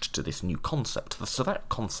attached to this new concept. So that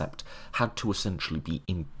concept had to essentially be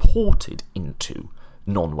imported into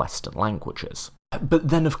non-Western languages. But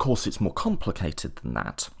then, of course, it's more complicated than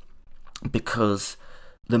that, because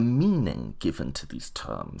the meaning given to these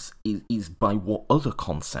terms is by what other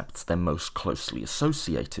concepts they're most closely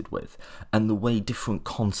associated with, and the way different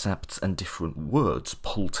concepts and different words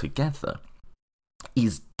pull together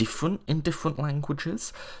is different in different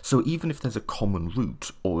languages. So even if there's a common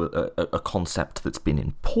root or a concept that's been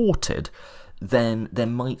imported, then there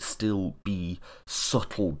might still be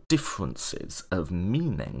subtle differences of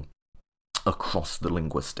meaning across the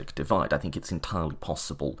linguistic divide. I think it's entirely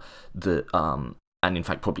possible that, and in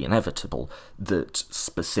fact probably inevitable, that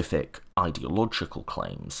specific ideological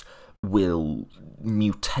claims will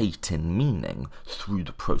mutate in meaning through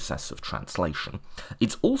the process of translation.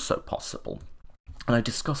 It's also possible, and I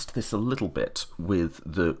discussed this a little bit with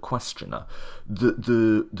the questioner, that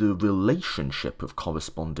the relationship of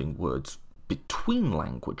corresponding words between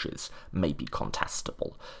languages may be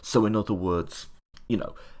contestable. So in other words,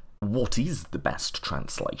 what is the best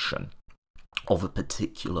translation of a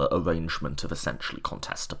particular arrangement of essentially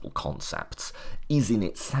contestable concepts is in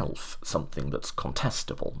itself something that's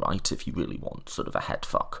contestable, right? If you really want sort of a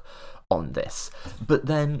headfuck on this. But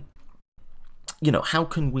then, how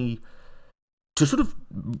can we, to sort of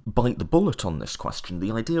bite the bullet on this question,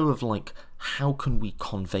 the idea of how can we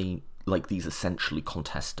convey these essentially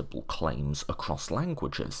contestable claims across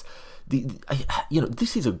languages?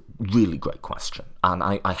 This is a really great question, and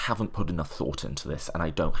I haven't put enough thought into this, and I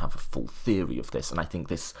don't have a full theory of this, and I think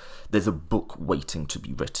there's a book waiting to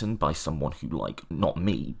be written by someone who, not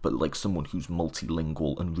me, but someone who's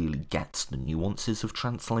multilingual and really gets the nuances of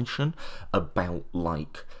translation, about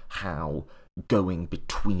how going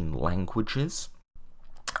between languages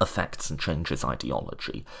affects and changes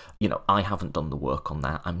ideology. I haven't done the work on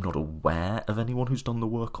that. I'm not aware of anyone who's done the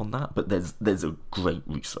work on that, but there's a great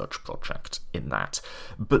research project in that.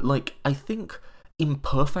 But I think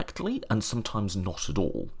imperfectly and sometimes not at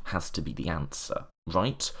all has to be the answer,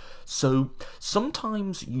 right? So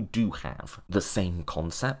sometimes you do have the same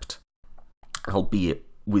concept, albeit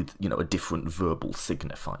with, a different verbal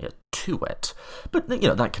signifier to it. But,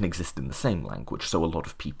 that can exist in the same language, so a lot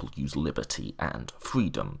of people use liberty and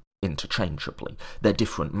freedom interchangeably. They're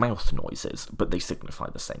different mouth noises, but they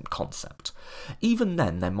signify the same concept. Even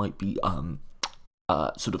then, there might be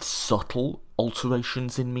sort of subtle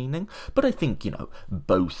alterations in meaning, but I think,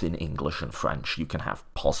 both in English and French, you can have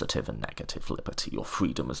positive and negative liberty, or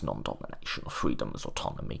freedom as non-domination, or freedom as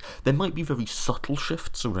autonomy. There might be very subtle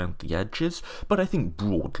shifts around the edges, but I think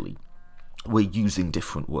broadly, we're using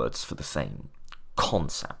different words for the same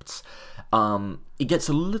concepts. It gets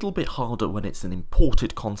a little bit harder when it's an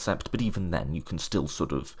imported concept, but even then you can still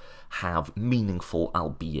sort of have meaningful,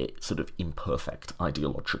 albeit sort of imperfect,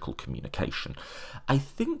 ideological communication. I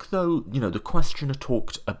think, though, the questioner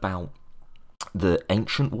talked about the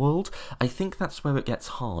ancient world. I think that's where it gets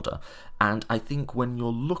harder, and I think when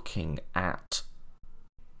you're looking at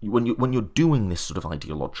when you're doing this sort of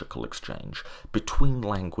ideological exchange between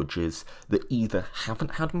languages that either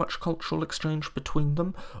haven't had much cultural exchange between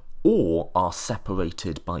them or are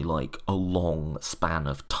separated by like a long span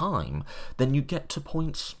of time, then you get to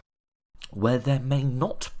points where there may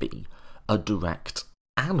not be a direct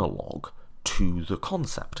analogue to the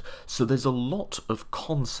concept. So there's a lot of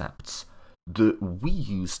concepts that we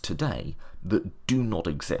use today that do not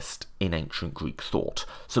exist in ancient Greek thought.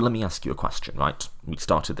 So let me ask you a question, right? We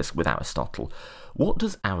started this with Aristotle. What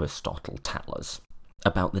does Aristotle tell us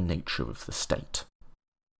about the nature of the state?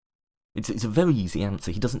 It's a very easy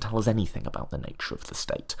answer. He doesn't tell us anything about the nature of the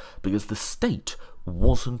state, because the state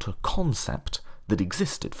wasn't a concept that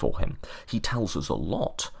existed for him. He tells us a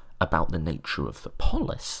lot about the nature of the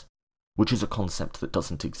polis, which is a concept that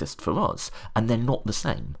doesn't exist for us, and they're not the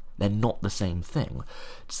same. They're not the same thing.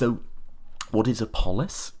 So what is a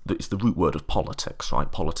polis? It's the root word of politics,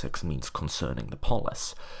 right? Politics means concerning the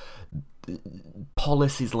polis.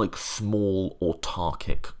 Polis is like small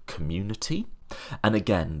autarkic community. And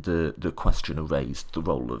again, the questioner raised the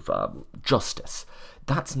role of justice.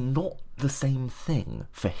 That's not the same thing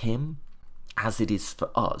for him as it is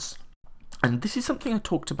for us. And this is something I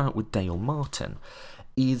talked about with Dale Martin,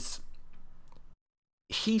 is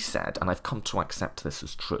he said, and I've come to accept this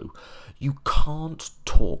as true, you can't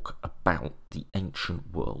talk about the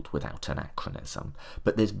ancient world without anachronism,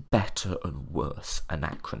 but there's better and worse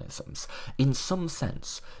anachronisms. In some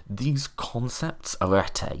sense, these concepts,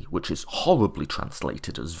 arete, which is horribly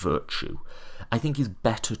translated as virtue, I think is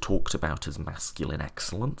better talked about as masculine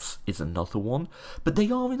excellence, is another one, but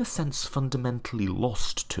they are in a sense fundamentally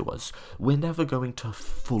lost to us. We're never going to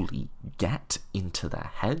fully get into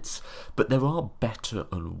their heads, but there are better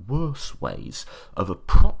and worse ways of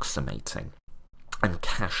approximating and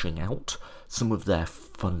cashing out some of their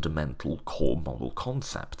fundamental core moral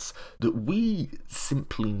concepts that we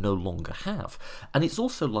simply no longer have. And it's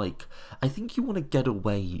also like, I think you want to get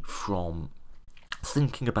away from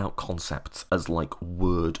thinking about concepts as like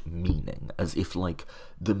word meaning, as if like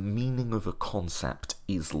the meaning of a concept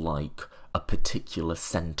is like a particular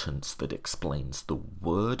sentence that explains the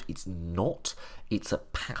word. It's not. It's a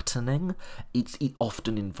patterning. It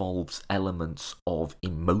often involves elements of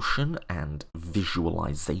emotion and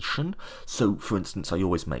visualization. So, for instance, I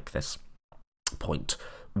always make this point.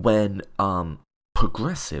 When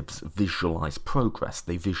progressives visualize progress,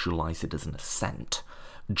 they visualize it as an ascent.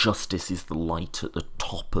 Justice is the light at the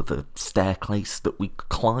top of a staircase that we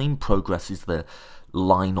climb. Progress is the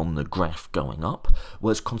line on the graph going up,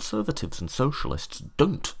 whereas conservatives and socialists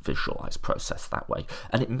don't visualise process that way.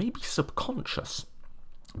 And it may be subconscious,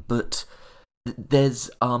 but there's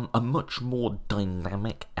a much more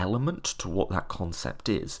dynamic element to what that concept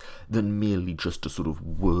is than merely just a sort of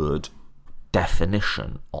word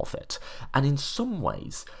definition of it. And in some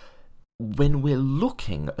ways, when we're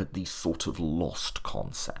looking at these sort of lost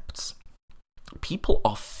concepts, people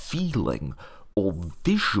are feeling or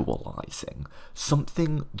visualizing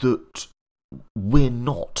something that we're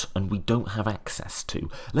not and we don't have access to.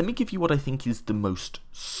 Let me give you what I think is the most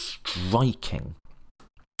striking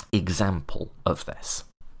example of this.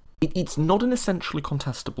 It's not an essentially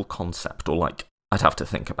contestable concept, or like, I'd have to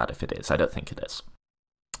think about if it is. I don't think it is.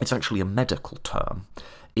 It's actually a medical term,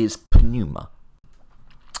 is pneuma.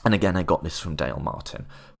 And again, I got this from Dale Martin.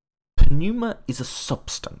 Pneuma is a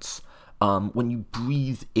substance. When you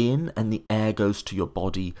breathe in and the air goes to your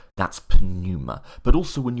body, that's pneuma. But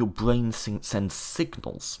also when your brain sends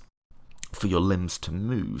signals for your limbs to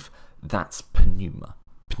move, that's pneuma.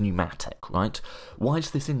 Pneumatic, right? Why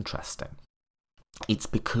is this interesting? It's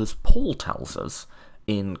because Paul tells us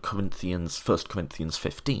in 1 Corinthians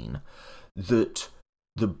 15, that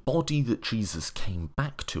the body that Jesus came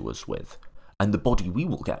back to us with, and the body we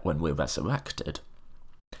will get when we're resurrected,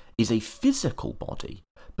 is a physical body,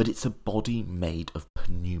 but it's a body made of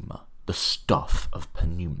pneuma, the stuff of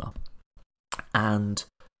pneuma. And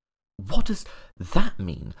what does that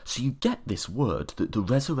mean? So you get this word that the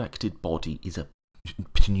resurrected body is a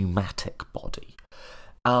pneumatic body.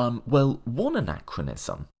 Well, one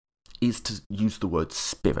anachronism is to use the word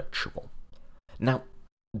spiritual. Now,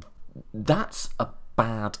 that's a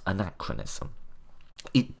bad anachronism.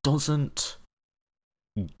 It doesn't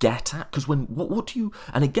get at, because what do you,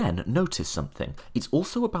 and again, notice something, it's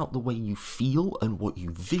also about the way you feel and what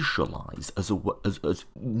you visualize as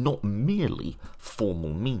not merely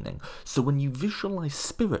formal meaning. So when you visualize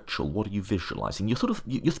spiritual, what are you visualizing?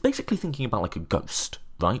 You're basically thinking about like a ghost,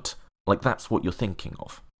 right? Like that's what you're thinking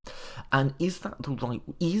of. And is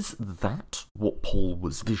that what Paul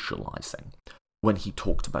was visualizing when he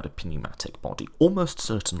talked about a pneumatic body? Almost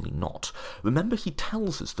certainly not. Remember, he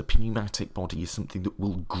tells us the pneumatic body is something that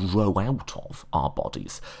will grow out of our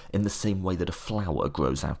bodies in the same way that a flower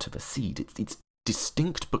grows out of a seed. It's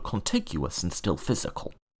distinct but contiguous and still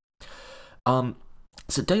physical.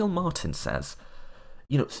 So Dale Martin says,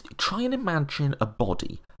 try and imagine a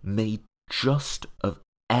body made just of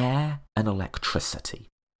air and electricity,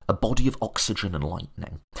 a body of oxygen and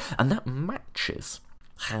lightning, and that matches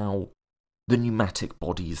how the pneumatic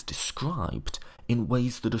body is described in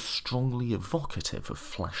ways that are strongly evocative of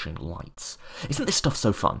flashing lights. Isn't this stuff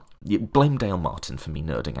so fun? Blame Dale Martin for me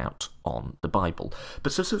nerding out on the Bible.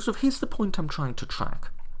 But so here's the point I'm trying to track.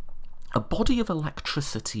 A body of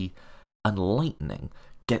electricity and lightning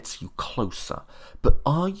gets you closer, but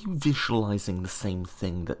are you visualizing the same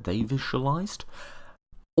thing that they visualized?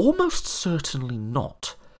 Almost certainly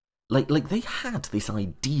not. Like they had this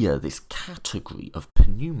idea, this category of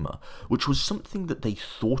pneuma, which was something that they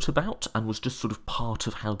thought about and was just sort of part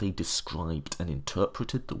of how they described and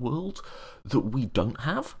interpreted the world that we don't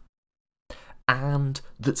have, and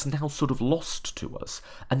that's now sort of lost to us.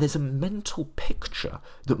 And there's a mental picture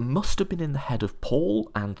that must have been in the head of Paul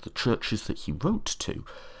and the churches that he wrote to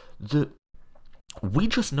that we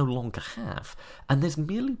just no longer have, and there's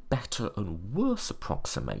merely better and worse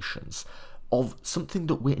approximations of something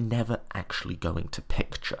that we're never actually going to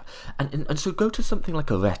picture. And so go to something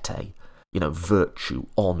like arete, virtue,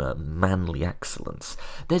 honour, manly excellence.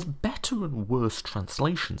 There's better and worse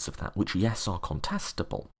translations of that, which, yes, are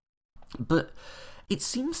contestable. But it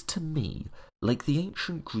seems to me like the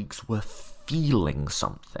ancient Greeks were feeling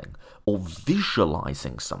something or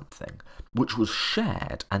visualising something which was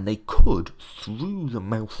shared, and they could, through the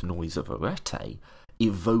mouth noise of arete,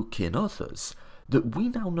 evoke in others that we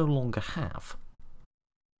now no longer have.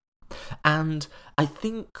 And I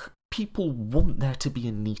think people want there to be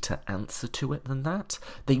a neater answer to it than that.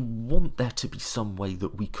 They want there to be some way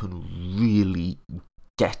that we can really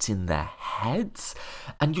get in their heads,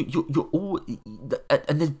 and you're all,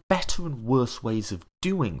 and there's better and worse ways of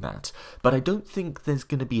doing that, but I don't think there's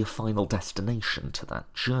going to be a final destination to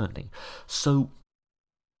that journey. So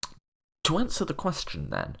to answer the question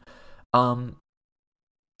then,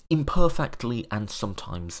 imperfectly, and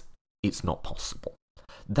sometimes it's not possible.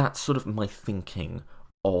 That's sort of my thinking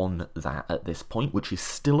on that at this point, which is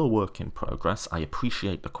still a work in progress. I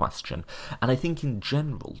appreciate the question, and I think in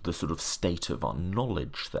general the sort of state of our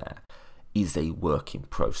knowledge there is a work in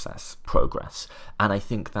progress, and I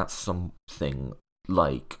think that's something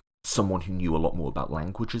like someone who knew a lot more about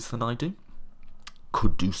languages than I do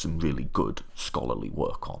could do some really good scholarly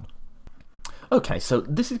work on. Okay, so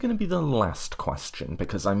this is going to be the last question,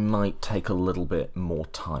 because I might take a little bit more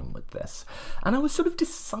time with this. And I was sort of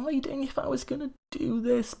deciding if I was going to do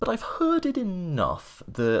this, but I've heard it enough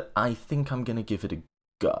that I think I'm going to give it a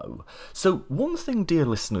go. So one thing, dear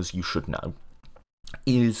listeners, you should know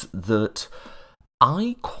is that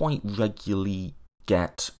I quite regularly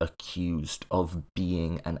get accused of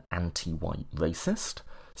being an anti-white racist.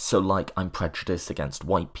 So, like, I'm prejudiced against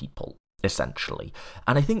white people, essentially.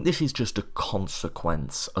 And I think this is just a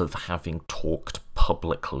consequence of having talked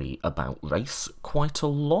publicly about race quite a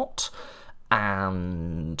lot.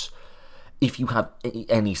 And if you have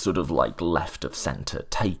any sort of like left of centre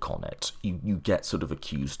take on it, you get sort of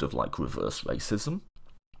accused of like reverse racism.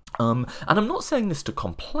 And I'm not saying this to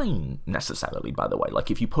complain necessarily, by the way.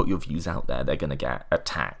 Like, if you put your views out there, they're going to get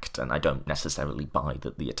attacked, and I don't necessarily buy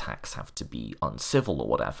that the attacks have to be uncivil or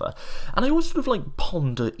whatever. And I always sort of like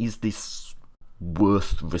ponder, is this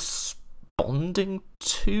worth responding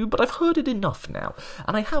to? But I've heard it enough now,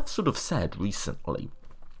 and I have sort of said recently,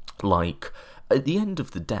 like, at the end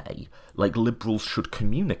of the day, like, liberals should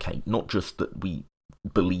communicate, not just that we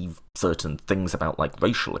believe certain things about like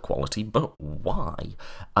racial equality, but why?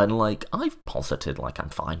 And like, I've posited like I'm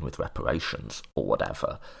fine with reparations or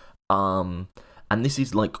whatever, and this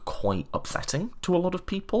is like quite upsetting to a lot of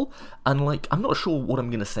people, and like, I'm not sure what I'm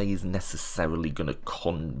going to say is necessarily going to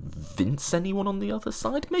convince anyone on the other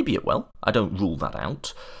side. Maybe it will, I don't rule that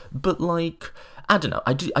out, but like, I don't know,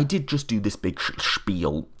 I did just do this big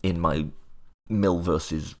spiel in my Mill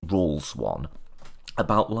versus Rawls one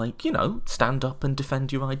about, like, you know, stand up and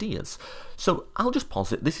defend your ideas. So I'll just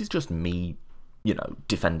posit, this is just me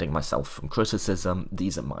defending myself from criticism.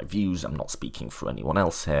 These are my views. I'm not speaking for anyone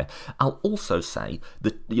else here. I'll also say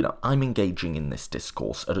that, I'm engaging in this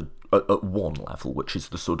discourse at one level, which is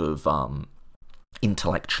the sort of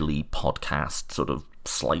intellectually podcast, sort of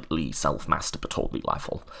slightly self-masturbatory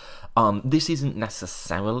level. This isn't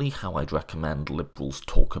necessarily how I'd recommend liberals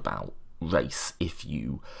talk about race. If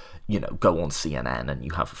you go on CNN and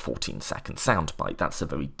you have a 14-second soundbite, that's a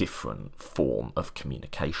very different form of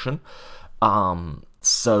communication.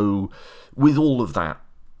 So with all of that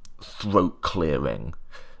throat clearing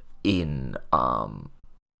in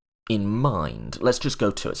mind, let's just go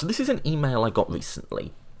to it. So this is an email I got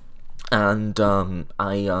recently, and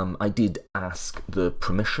I did ask the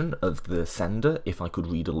permission of the sender if I could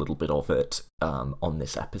read a little bit of it on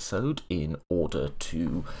this episode in order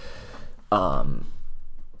to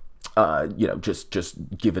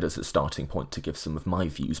just give it as a starting point to give some of my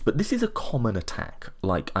views. But this is a common attack.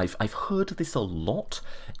 Like, I've heard this a lot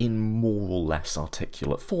in more or less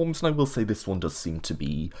articulate forms, and I will say this one does seem to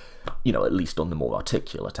be, at least on the more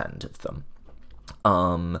articulate end of them.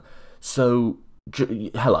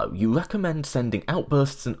 Hello, you recommend sending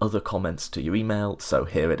outbursts and other comments to your email, so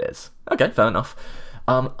here it is. Okay, fair enough.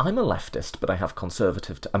 I'm a leftist, but I have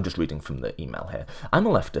conservative... I'm just reading from the email here. I'm a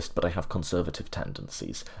leftist, but I have conservative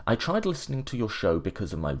tendencies. I tried listening to your show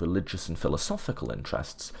because of my religious and philosophical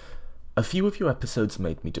interests. A few of your episodes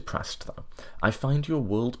made me depressed, though. I find your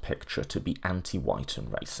world picture to be anti-white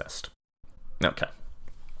and racist. Okay.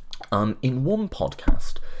 In one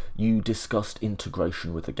podcast, you discussed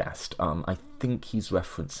integration with a guest. I think he's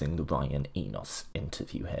referencing the Ryan Enos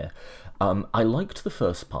interview here. I liked the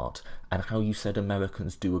first part, and how you said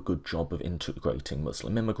Americans do a good job of integrating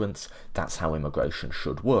Muslim immigrants. That's how immigration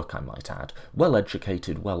should work, I might add.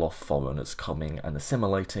 Well-educated, well-off foreigners coming and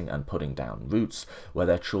assimilating and putting down roots, where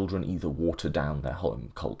their children either water down their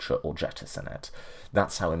home culture or jettison it.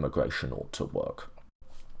 That's how immigration ought to work.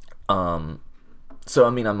 So, I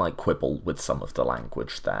might quibble with some of the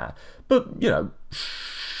language there, but,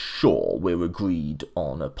 sure, we're agreed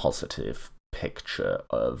on a positive picture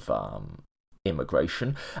of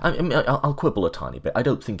immigration. I'll quibble a tiny bit. I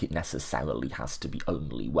don't think it necessarily has to be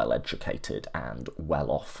only well-educated and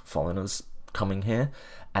well-off foreigners coming here,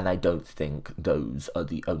 and I don't think those are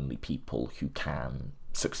the only people who can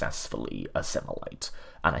successfully assimilate,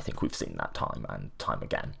 and I think we've seen that time and time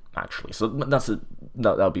again, actually. So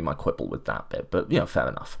that'll be my quibble with that bit, but fair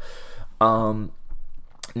enough.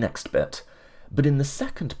 Next bit. But in the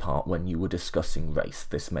second part, when you were discussing race,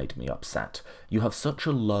 this made me upset. You have such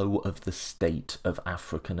a low of the state of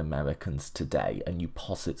African Americans today, and you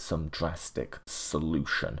posit some drastic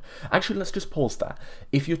solution. Actually, let's just pause there.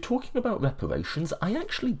 If you're talking about reparations, I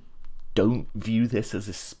actually don't view this as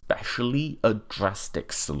especially a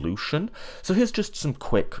drastic solution. So here's just some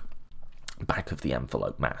quick back of the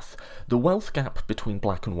envelope math. The wealth gap between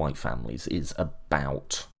black and white families is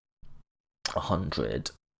about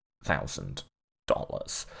 $100,000.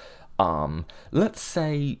 Let's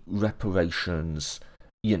say reparations,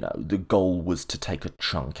 the goal was to take a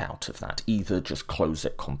chunk out of that, either just close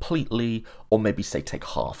it completely, or maybe say take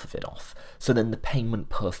half of it off. So then the payment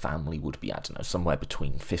per family would be, somewhere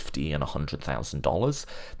between $50,000 and $100,000.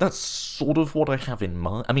 That's sort of what I have in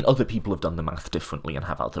mind. Other people have done the math differently and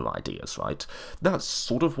have other ideas, right? That's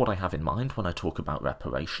sort of what I have in mind when I talk about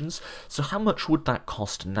reparations. So how much would that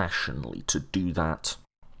cost nationally to do that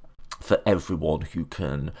for everyone who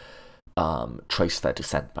can trace their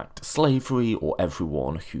descent back to slavery, or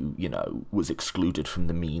everyone who, was excluded from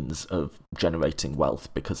the means of generating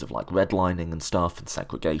wealth because of, redlining and stuff and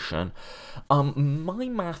segregation? My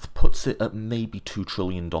math puts it at maybe $2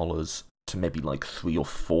 trillion to maybe 3 or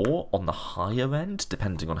 4 on the higher end,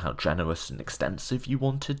 depending on how generous and extensive you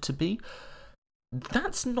want it to be.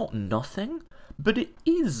 That's not nothing, but it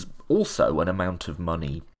is also an amount of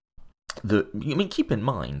money that, keep in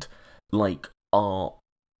mind, our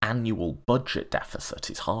annual budget deficit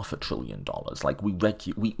is $500 billion.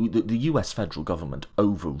 The US federal government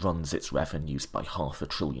overruns its revenues by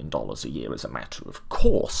 $500 billion a year as a matter of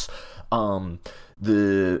course.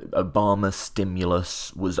 The Obama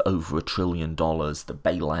stimulus was over $1 trillion. The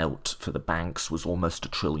bailout for the banks was almost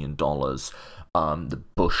 $1 trillion. The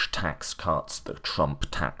Bush tax cuts, the Trump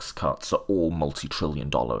tax cuts are all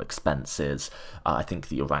multi-trillion-dollar expenses. I think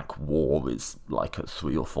the Iraq war is like a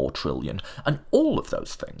 3 or 4 trillion. And all of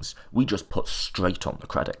those things we just put straight on the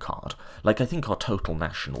credit card. I think our total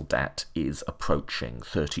national debt is approaching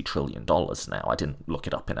 $30 trillion now. I didn't look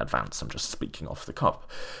it up in advance, I'm just speaking off the cup.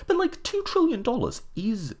 But $2 trillion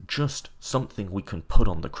is just something we can put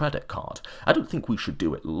on the credit card. I don't think we should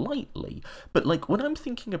do it lightly, but when I'm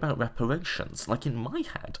thinking about reparations, in my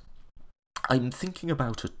head, I'm thinking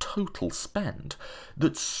about a total spend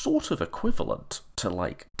that's sort of equivalent to,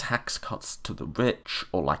 like, tax cuts to the rich,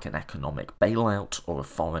 or like an economic bailout, or a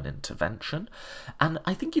foreign intervention. And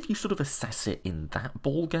I think if you sort of assess it in that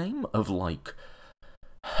ballgame of, like,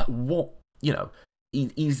 what,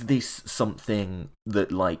 is this something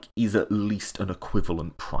that, like, is at least an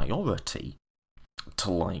equivalent priority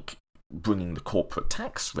to, like, bringing the corporate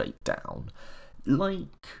tax rate down? Like,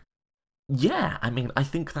 yeah, I mean, I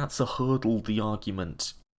think that's a hurdle the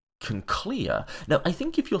argument can clear. Now, I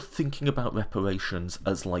think if you're thinking about reparations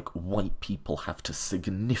as, like, white people have to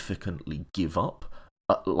significantly give up,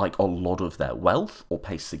 like, a lot of their wealth or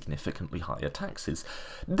pay significantly higher taxes,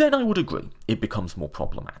 then I would agree. It becomes more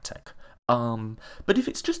problematic. But if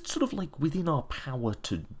it's just sort of, like, within our power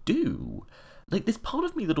to do, like, there's part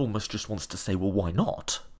of me that almost just wants to say, well, why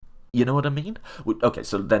not? You know what I mean? Okay,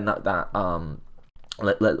 so then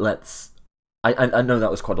let's... I know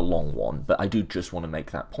that was quite a long one, but I do just want to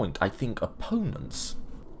make that point. I think opponents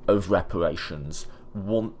of reparations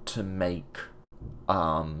want to make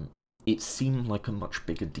it seem like a much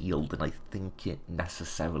bigger deal than I think it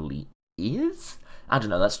necessarily is. I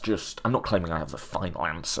don't know, that's just... I'm not claiming I have the final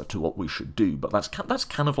answer to what we should do, but that's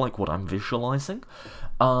kind of like what I'm visualising.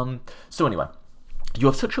 So anyway, you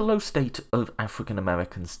have such a low state of African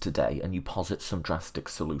Americans today, and you posit some drastic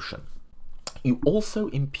solution. You also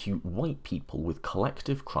impute white people with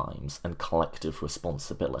collective crimes and collective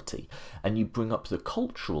responsibility, and you bring up the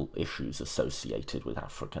cultural issues associated with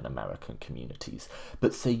African American communities,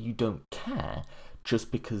 but say you don't care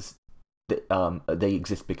just because they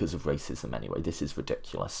exist because of racism anyway. This is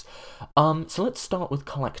ridiculous. So let's start with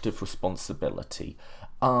collective responsibility.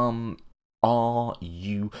 Are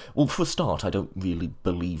you... Well, for a start, I don't really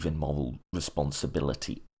believe in moral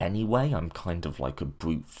responsibility anyway. I'm kind of like a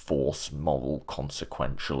brute force, moral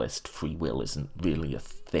consequentialist, free will isn't really a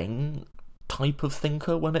thing type of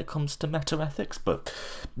thinker when it comes to meta-ethics, but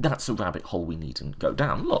that's a rabbit hole we needn't go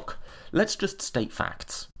down. Look, let's just state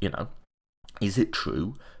facts, Is it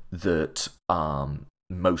true that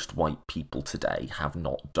most white people today have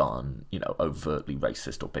not done, overtly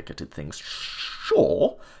racist or bigoted things?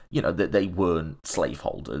 Sure, that they weren't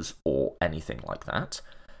slaveholders or anything like that.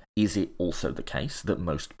 Is it also the case that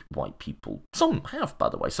most white people, some have, by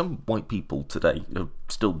the way, some white people today have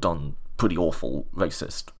still done pretty awful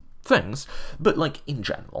racist things, but, like, in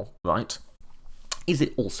general, right? Is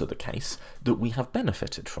it also the case that we have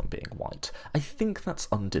benefited from being white? I think that's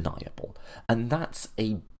undeniable, and that's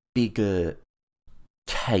a bigger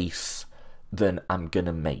case than I'm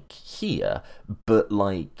gonna make here, but,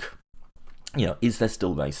 like, is there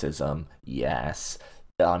still racism? Yes.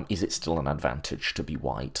 Is it still an advantage to be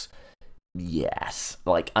white? Yes.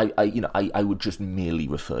 Like, I would just merely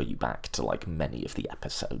refer you back to, like, many of the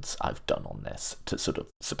episodes I've done on this to sort of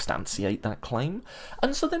substantiate that claim.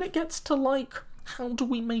 And so then it gets to, like, how do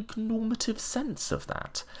we make normative sense of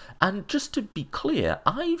that? And just to be clear,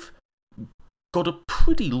 I've got a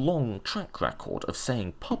pretty long track record of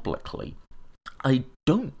saying publicly, I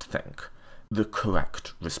don't think the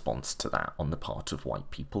correct response to that on the part of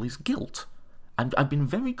white people is guilt. And I've been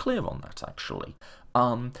very clear on that, actually.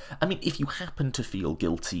 I mean, if you happen to feel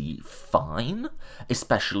guilty, fine.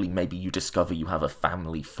 Especially maybe you discover you have a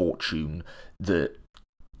family fortune that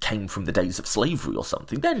came from the days of slavery or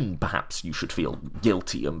something, then perhaps you should feel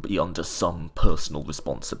guilty and be under some personal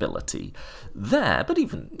responsibility there. But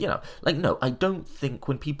even, no, I don't think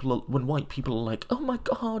when white people are like, oh my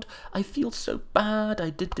god, I feel so bad,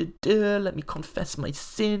 let me confess my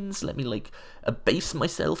sins, let me, like, abase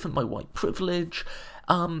myself and my white privilege.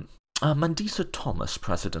 Mandisa Thomas,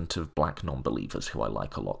 president of Black Nonbelievers, who I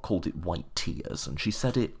like a lot, called it white tears, and she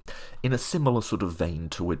said it in a similar sort of vein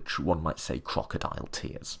to which one might say crocodile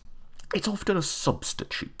tears. It's often a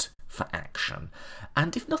substitute for action,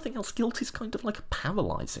 and if nothing else, guilt is kind of like a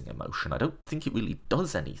paralysing emotion. I don't think it really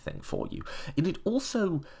does anything for you, and it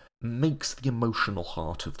also makes the emotional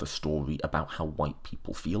heart of the story about how white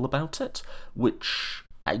people feel about it, which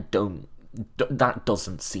that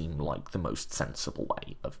doesn't seem like the most sensible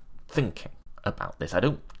way of thinking about this. I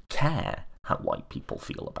don't care how white people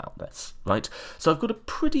feel about this, right? So I've got a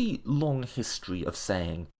pretty long history of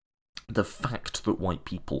saying the fact that white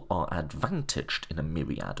people are advantaged in a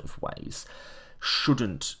myriad of ways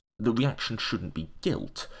the reaction shouldn't be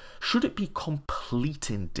guilt. Should it be complete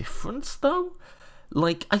indifference, though?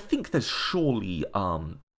 Like, I think there's surely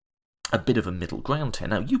a bit of a middle ground here.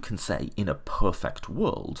 Now, you can say, in a perfect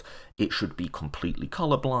world, it should be completely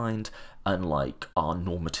colourblind, and, like, our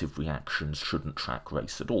normative reactions shouldn't track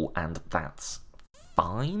race at all, and that's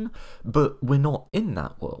fine, but we're not in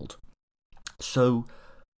that world. So,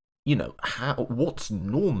 what's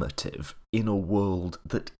normative in a world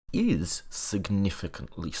that is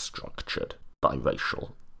significantly structured by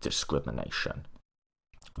racial discrimination?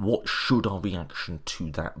 What should our reaction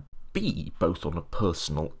to that be, both on a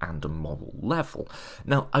personal and a moral level?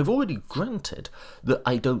 Now, I've already granted that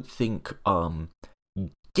I don't think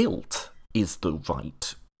guilt is the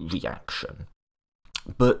right reaction.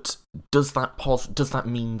 But does that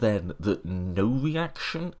mean then that no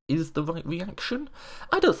reaction is the right reaction?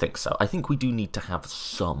 I don't think so. I think we do need to have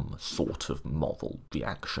some sort of moral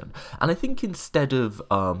reaction. And I think instead of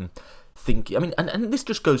and this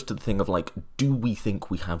just goes to the thing of, like, do we think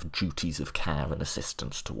we have duties of care and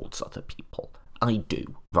assistance towards other people? I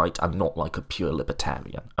do, right? I'm not like a pure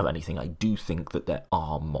libertarian or anything. I do think that there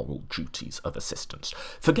are moral duties of assistance.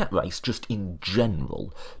 Forget race, just in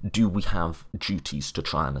general, do we have duties to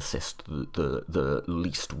try and assist the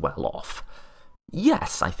least well off?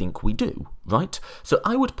 Yes, I think we do, right? So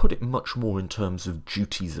I would put it much more in terms of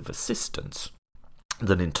duties of assistance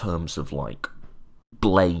than in terms of, like,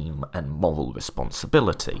 blame and moral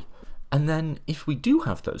responsibility. And then if we do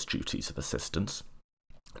have those duties of assistance,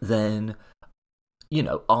 then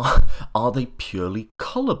are they purely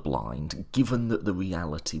colourblind, given that the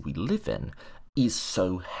reality we live in is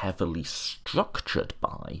so heavily structured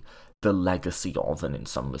by the legacy of, and in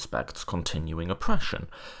some respects, continuing oppression?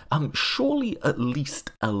 Surely at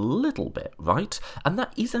least a little bit, right? And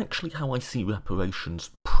that is actually how I see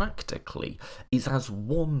reparations practically, is as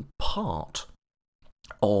one part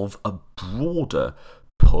of a broader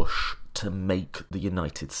push to make the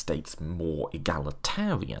United States more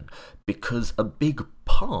egalitarian, because a big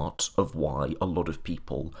part of why a lot of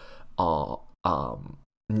people are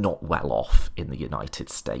not well off in the United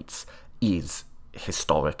States is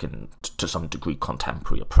historic and to some degree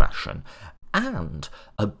contemporary oppression, and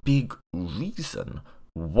a big reason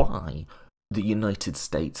why the United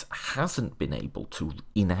States hasn't been able to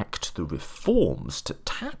enact the reforms to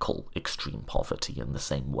tackle extreme poverty in the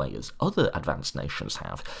same way as other advanced nations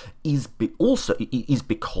have, is because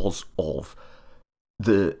of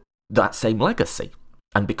that same legacy,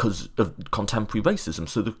 and because of contemporary racism.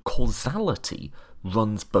 So the causality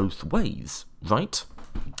runs both ways, right?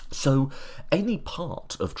 So any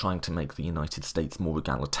part of trying to make the United States more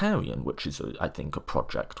egalitarian, which is, I think, a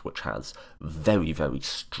project which has very, very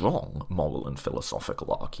strong moral and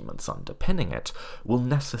philosophical arguments underpinning it, will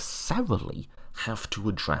necessarily have to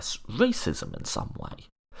address racism in some way.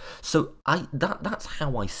 So that's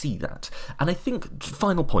how I see that. And I think,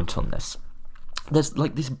 final point on this, there's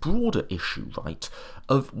like this broader issue, right,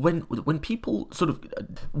 of when people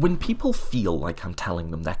feel like I'm telling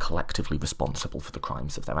them they're collectively responsible for the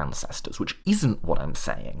crimes of their ancestors, which isn't what I'm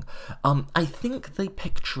saying. I think they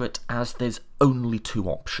picture it as there's only two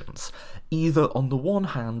options. Either on the one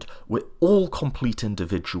hand, we're all complete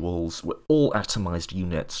individuals, we're all atomized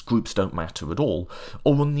units, groups don't matter at all,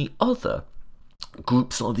 or on the other,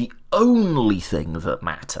 groups are the only thing that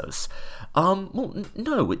matters. Well,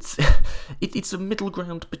 no, it's a middle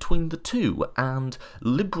ground between the two, and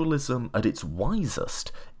liberalism at its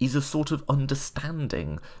wisest is a sort of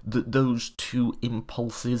understanding that those two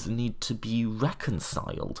impulses need to be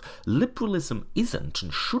reconciled. Liberalism isn't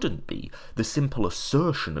and shouldn't be the simple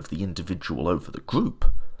assertion of the individual over the group,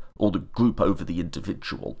 or the group over the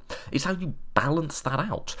individual. It's how you balance that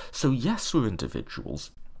out. So yes, we're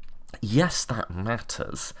individuals. Yes, that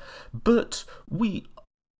matters, but we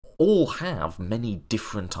all have many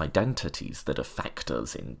different identities that affect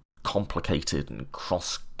us in complicated and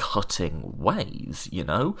cross-cutting ways, you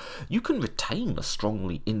know? You can retain a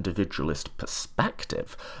strongly individualist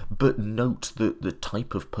perspective, but note that the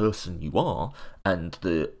type of person you are and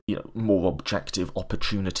the more objective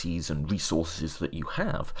opportunities and resources that you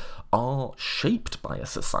have are shaped by a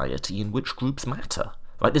society in which groups matter.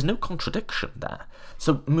 Right, there's no contradiction there.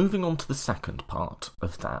 So moving on to the second part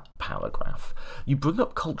of that paragraph, you bring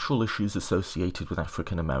up cultural issues associated with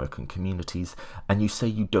African American communities, and you say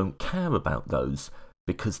you don't care about those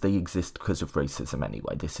because they exist because of racism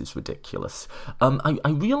anyway. This is ridiculous. I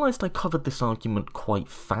realised I covered this argument quite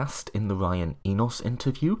fast in the Ryan Enos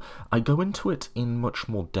interview. I go into it in much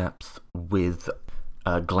more depth with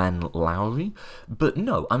Glenn Lowry, but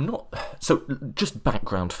no, I'm not. So just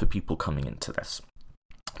background for people coming into this.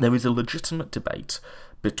 There is a legitimate debate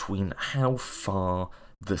between how far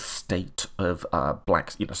the state of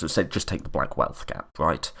blacks, so say just take the black wealth gap,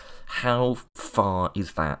 right? How far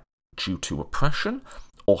is that due to oppression,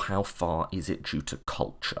 or how far is it due to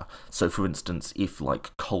culture? So for instance, if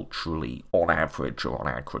like culturally, on average or on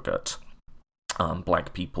aggregate,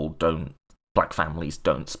 black people don't black families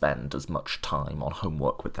don't spend as much time on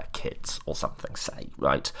homework with their kids or something, say,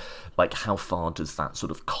 right? Like, how far does that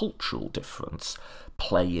sort of cultural difference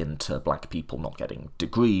play into black people not getting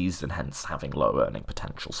degrees and hence having lower earning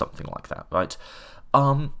potential, something like that, right?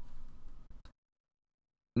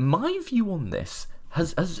 My view on this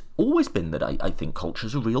has always been that I think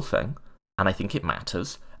culture's a real thing, and I think it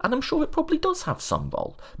matters, and I'm sure it probably does have some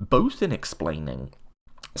role, both in explaining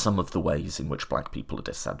some of the ways in which black people are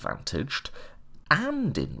disadvantaged,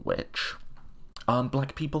 and in which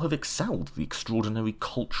black people have excelled. The extraordinary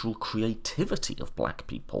cultural creativity of black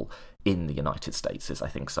people in the United States is, I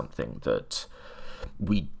think, something that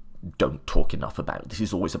we don't talk enough about. This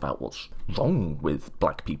is always about what's wrong with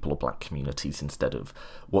black people or black communities instead of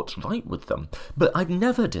what's right with them. But I've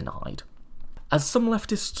never denied, as some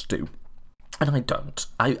leftists do, and I don't,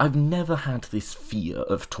 I've never had this fear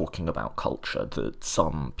of talking about culture that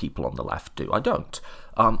some people on the left do. I don't.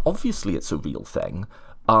 Obviously it's a real thing,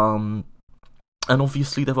 and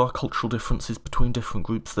obviously there are cultural differences between different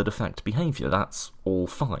groups that affect behaviour. That's all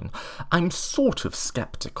fine. I'm sort of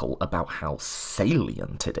sceptical about how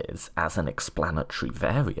salient it is as an explanatory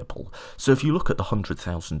variable. So if you look at the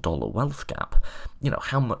 $100,000 wealth gap,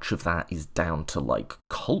 how much of that is down to, like,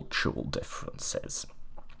 cultural differences?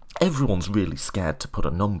 Everyone's really scared to put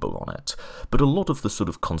a number on it, but a lot of the sort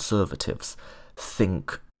of conservatives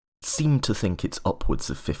seem to think it's upwards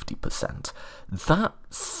of 50%. That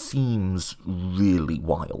seems really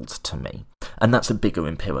wild to me. And that's a bigger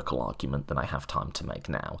empirical argument than I have time to make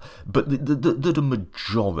now. But the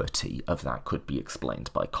majority of that could be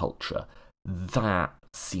explained by culture. That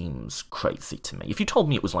seems crazy to me. If you told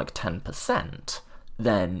me it was like 10%,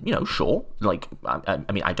 then, sure. Like, I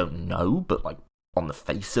mean, I don't know, but, like, on the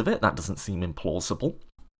face of it, that doesn't seem implausible.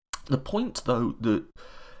 The point, though, that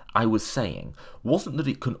I was saying wasn't that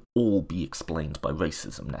it can all be explained by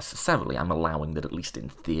racism necessarily. I'm allowing that, at least in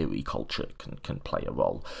theory, culture can play a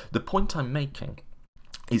role. The point I'm making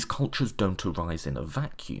is cultures don't arise in a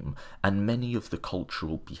vacuum, and many of the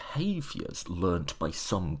cultural behaviours learnt by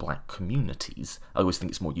some black communities, I always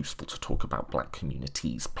think it's more useful to talk about black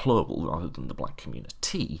communities, plural, rather than the black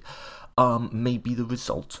community, may be the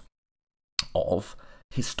result of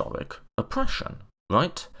historic oppression,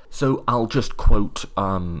 right? So I'll just quote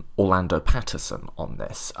Orlando Patterson on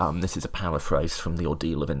this. This is a paraphrase from The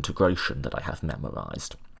Ordeal of Integration that I have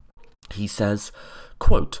memorised. He says,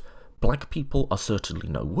 quote, "Black people are certainly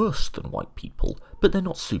no worse than white people, but they're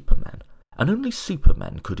not supermen. And only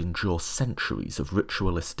supermen could endure centuries of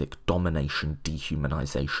ritualistic domination,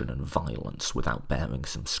 dehumanisation and violence without bearing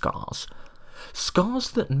some scars.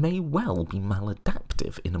 Scars that may well be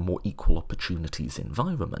maladaptive in a more equal opportunities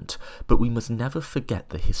environment, but we must never forget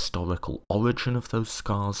the historical origin of those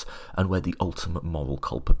scars and where the ultimate moral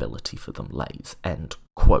culpability for them lays." End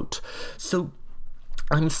quote. So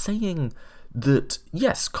I'm saying that,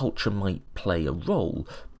 yes, culture might play a role,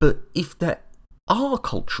 but if there are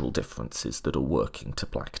cultural differences that are working to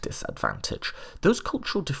black disadvantage, those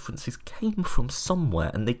cultural differences came from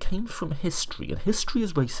somewhere, and they came from history, and history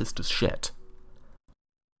is racist as shit.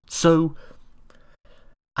 So,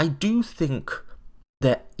 I do think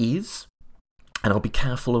there is, and I'll be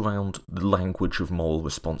careful around the language of moral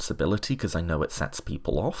responsibility because I know it sets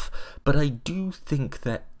people off, but I do think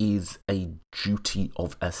there is a duty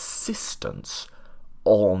of assistance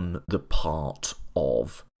on the part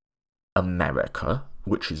of America,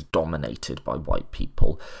 which is dominated by white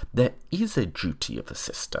people. There is a duty of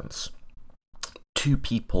assistance to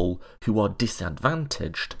people who are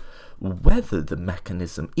disadvantaged, whether the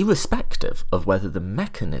mechanism, irrespective of whether the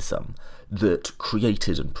mechanism that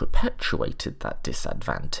created and perpetuated that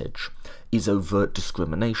disadvantage is overt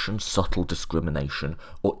discrimination, subtle discrimination,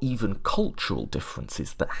 or even cultural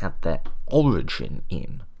differences that had their origin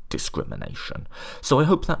in discrimination. So I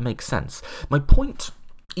hope that makes sense. My point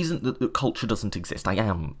isn't that culture doesn't exist. I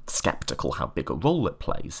am sceptical how big a role it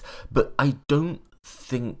plays, but I don't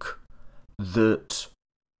think that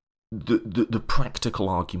the practical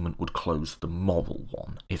argument would close the moral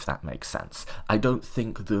one, if that makes sense. I don't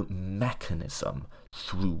think the mechanism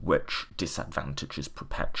through which disadvantage is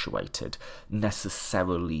perpetuated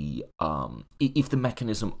necessarily, if the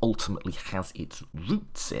mechanism ultimately has its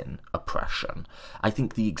roots in oppression, I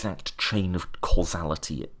think the exact chain of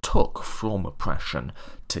causality it took from oppression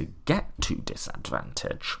to get to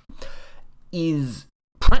disadvantage is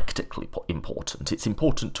practically important. It's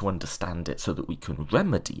important to understand it so that we can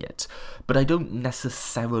remedy it, but I don't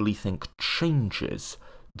necessarily think changes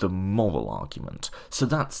the moral argument. So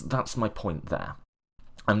that's my point there.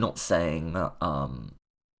 I'm not saying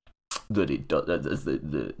that it does,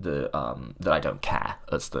 that I don't care,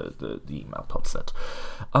 as the email puts it.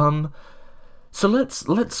 So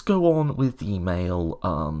let's go on with the email.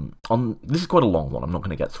 This is quite a long one. I'm not going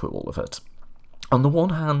to get through all of it. On the one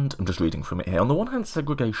hand, I'm just reading from it here. On the one hand,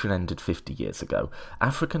 segregation ended 50 years ago.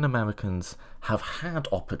 African Americans have had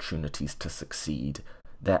opportunities to succeed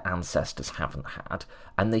their ancestors haven't had,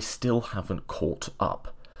 and they still haven't caught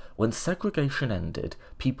up. When segregation ended,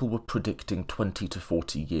 people were predicting 20 to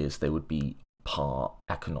 40 years they would be par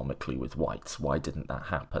economically with whites. Why didn't that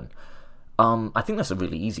happen? I think that's a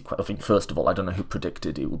really easy question. I think, first of all, I don't know who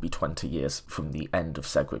predicted it would be 20 years from the end of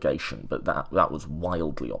segregation, but that was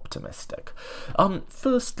wildly optimistic.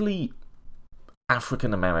 Firstly,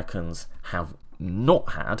 African Americans have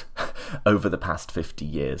not had, over the past 50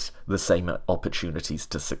 years, the same opportunities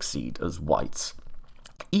to succeed as whites.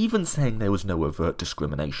 Even saying there was no overt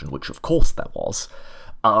discrimination, which of course there was,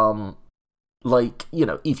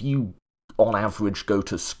 if you, on average, go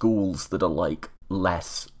to schools that are,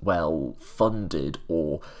 less well funded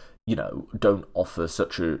or, don't offer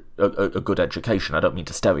such a good education. I don't mean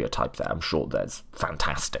to stereotype there. I'm sure there's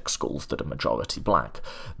fantastic schools that are majority black.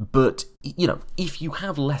 But, if you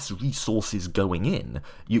have less resources going in,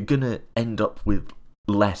 you're going to end up with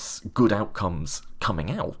less good outcomes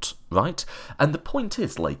coming out, right? And the point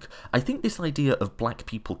is, I think this idea of black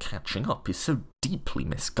people catching up is so deeply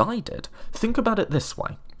misguided. Think about it this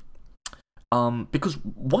way. Because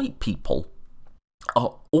white people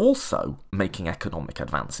are also making economic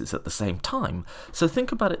advances at the same time. So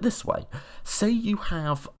think about it this way. Say you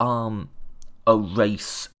have a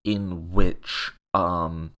race in which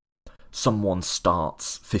someone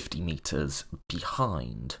starts 50 meters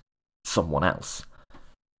behind someone else.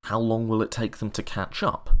 How long will it take them to catch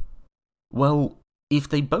up? Well, if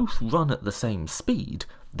they both run at the same speed,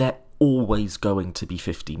 they're always going to be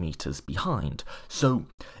 50 meters behind. So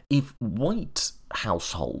if white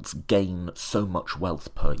households gain so much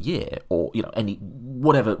wealth per year, or any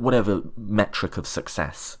whatever metric of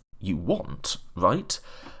success you want, right?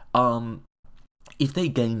 If they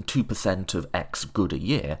gain 2% of X good a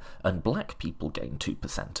year, and black people gain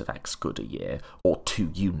 2% of X good a year, or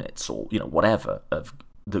 2 units, or whatever of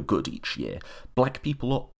the good each year, black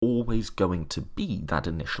people are always going to be that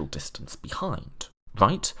initial distance behind,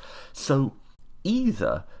 right? So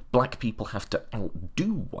either black people have to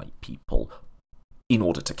outdo white people in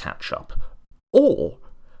order to catch up, or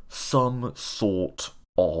some sort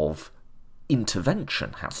of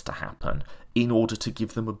intervention has to happen in order to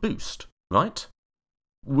give them a boost, right?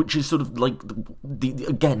 Which is sort of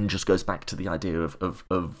again, just goes back to the idea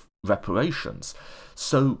of reparations.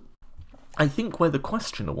 So I think where the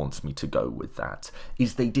questioner wants me to go with that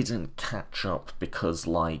is they didn't catch up because,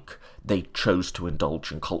 they chose to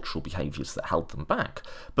indulge in cultural behaviours that held them back.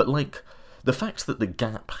 But, the fact that the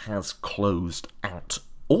gap has closed at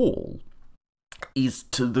all is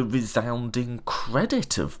to the resounding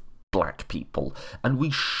credit of black people, and we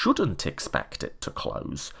shouldn't expect it to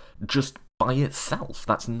close just by itself.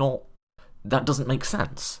 That doesn't make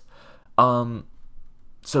sense. So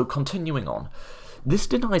continuing on. This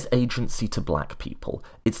denies agency to black people.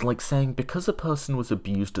 It's like saying because a person was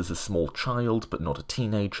abused as a small child but not a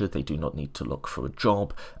teenager, they do not need to look for a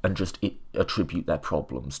job and just attribute their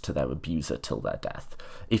problems to their abuser till their death.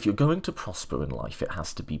 If you're going to prosper in life, it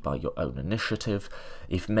has to be by your own initiative.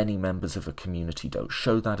 If many members of a community don't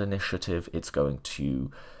show that initiative, it's going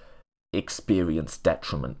to experience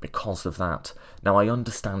detriment because of that. Now, I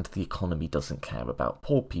understand the economy doesn't care about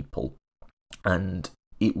poor people, and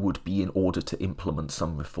it would be in order to implement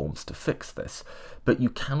some reforms to fix this, but you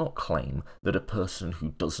cannot claim that a person who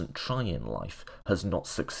doesn't try in life has not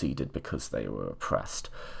succeeded because they were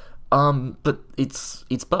oppressed. But it's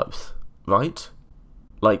both, right?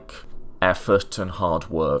 Effort and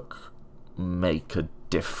hard work make a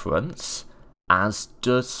difference, as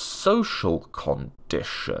does social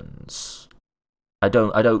conditions. I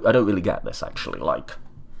don't really get this, actually.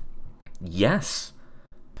 Yes,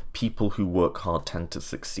 people who work hard tend to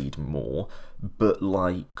succeed more, but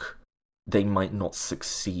they might not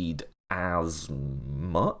succeed as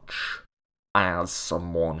much as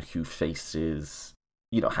someone who faces,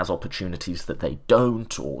 has opportunities that they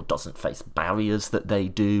don't, or doesn't face barriers that they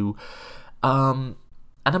do. And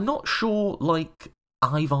I'm not sure,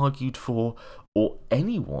 I've argued for, or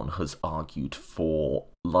anyone has argued for,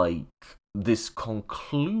 this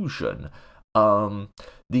conclusion.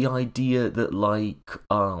 The idea that,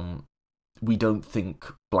 we don't think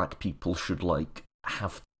black people should,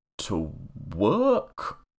 have to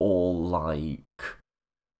work, or,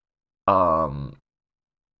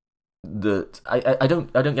 that I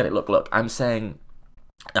don't get it. Look, I'm saying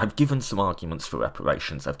I've given some arguments for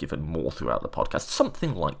reparations, I've given more throughout the podcast,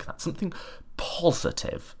 something like that, something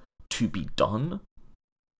positive to be done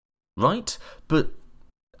right? But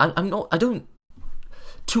I don't,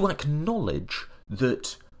 to acknowledge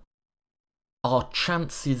that our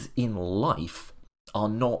chances in life are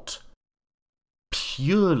not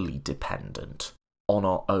purely dependent on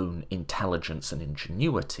our own intelligence and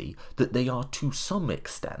ingenuity, that they are to some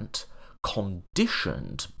extent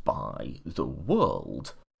conditioned by the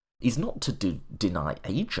world, is not to deny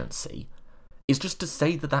agency. It's just to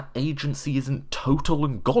say that that agency isn't total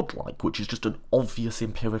and godlike, which is just an obvious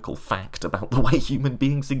empirical fact about the way human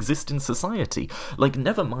beings exist in society. Like,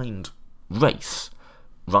 never mind race,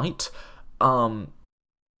 right?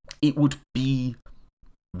 It would be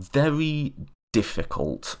very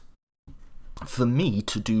difficult for me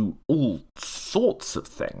to do all sorts of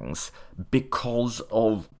things because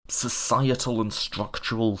of societal and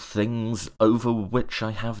structural things over which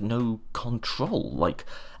I have no control. Like,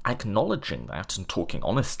 acknowledging that and talking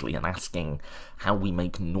honestly and asking how we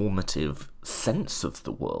make normative sense of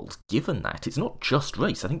the world given that. It's not just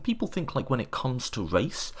race. I think people think, like, when it comes to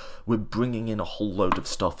race, we're bringing in a whole load of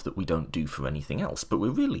stuff that we don't do for anything else, but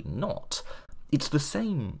we're really not. It's the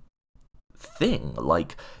same thing.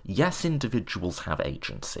 Like, yes, individuals have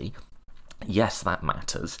agency, yes, that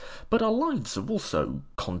matters, but our lives are also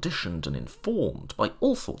conditioned and informed by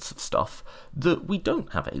all sorts of stuff that we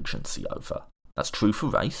don't have agency over. That's true for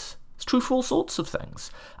race, it's true for all sorts of things.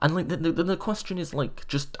 And like the question is, like,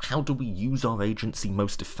 just how do we use our agency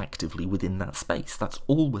most effectively within that space? That's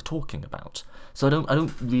all we're talking about. So I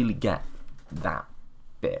don't really get that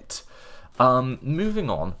bit. Moving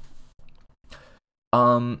on.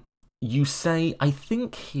 You say, I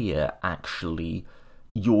think here, actually,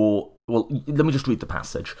 well, let me just read the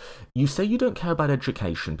passage. You say you don't care about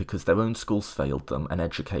education because their own schools failed them and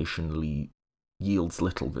educationally yields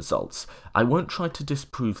little results. I won't try to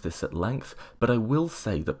disprove this at length, but I will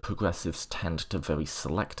say that progressives tend to very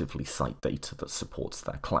selectively cite data that supports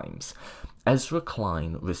their claims. Ezra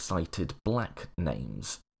Klein recited Black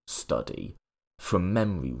Names study from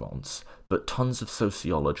memory once, but tons of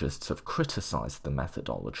sociologists have criticised the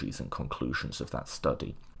methodologies and conclusions of that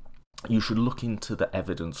study. You should look into the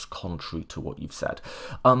evidence contrary to what you've said.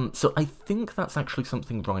 So I think that's actually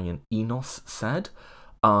something Ryan Enos said,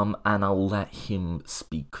 and I'll let him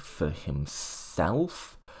speak for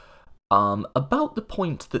himself. About the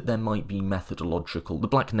point that there might be methodological... The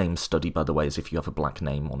Black Name study, by the way, is if you have a black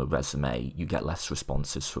name on a resume, you get less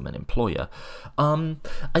responses from an employer.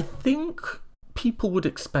 I think people would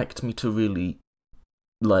expect me to really,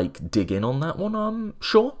 like, dig in on that one,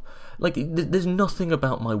 sure. Like, there's nothing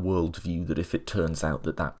about my worldview that if it turns out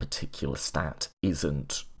that that particular stat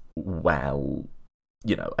isn't well,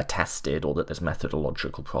 attested, or that there's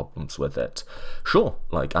methodological problems with it, sure,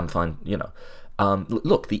 like, I'm fine,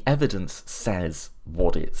 look, the evidence says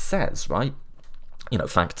what it says, right?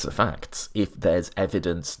 Facts are facts. If there's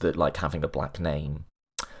evidence that, like, having a black name,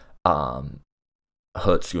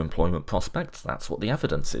 hurts your employment prospects, that's what the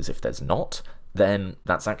evidence is. If there's not, then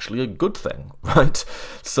that's actually a good thing, right?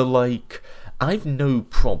 So, like, I've no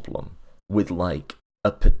problem with, like,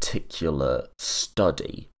 a particular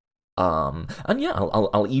study. And yeah,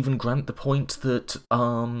 I'll even grant the point that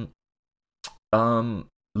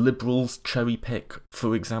liberals cherry pick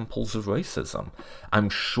for examples of racism. I'm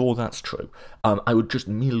sure that's true. I would just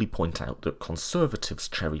merely point out that conservatives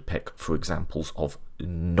cherry pick for examples of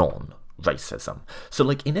non-racism. So,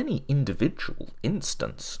 like, in any individual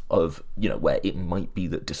instance of, where it might be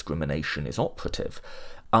that discrimination is operative,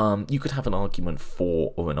 you could have an argument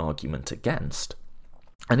for or an argument against,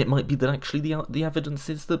 and it might be that actually the evidence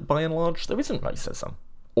is that by and large there isn't racism,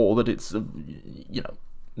 or that it's,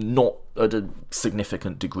 not at a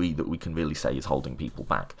significant degree that we can really say is holding people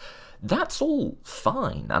back. That's all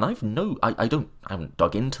fine, and I haven't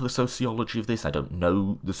dug into the sociology of this. I don't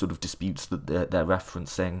know the sort of disputes that they're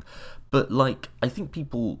referencing, but, like, I think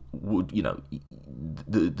people would,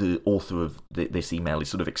 the author of this email is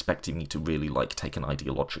sort of expecting me to really, like, take an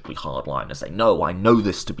ideologically hard line and say, no, I know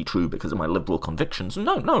this to be true because of my liberal convictions.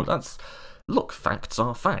 No, that's... Look, facts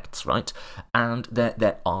are facts, right? And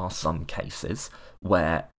there are some cases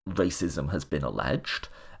where racism has been alleged,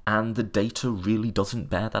 and the data really doesn't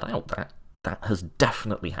bear that out. That has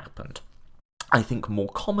definitely happened. I think more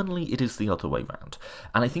commonly it is the other way round.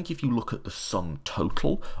 And I think if you look at the sum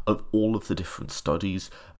total of all of the different studies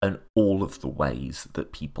and all of the ways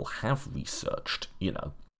that people have researched,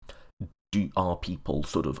 are people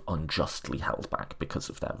sort of unjustly held back because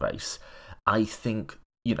of their race? I think,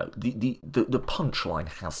 the punchline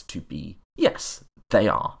has to be, yes, they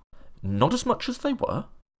are. Not as much as they were,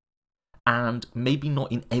 and maybe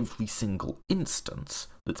not in every single instance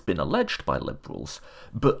that's been alleged by liberals,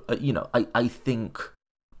 but, I think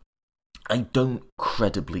I don't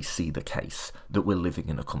credibly see the case that we're living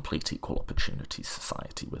in a complete equal opportunity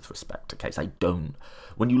society with respect to case. I don't.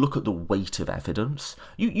 When you look at the weight of evidence,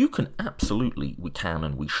 you can absolutely, we can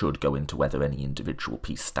and we should go into whether any individual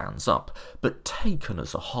piece stands up, but taken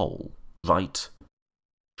as a whole, right?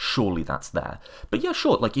 Surely that's there. But yeah,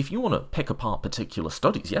 sure, like if you want to pick apart particular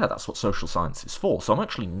studies, yeah, that's what social science is for. So I'm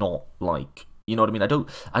actually not like, you know what I mean?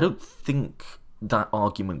 I don't think that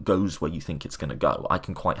argument goes where you think it's going to go. I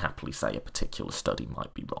can quite happily say a particular study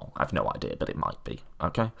might be wrong. I've no idea, but it might be,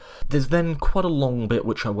 okay? There's then quite a long bit,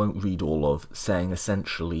 which I won't read all of, saying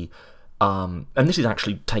essentially, and this is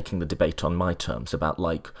actually taking the debate on my terms about,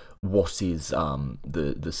 like, what is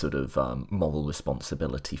the sort of moral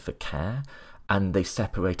responsibility for care, and they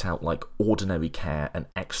separate out, like, ordinary care and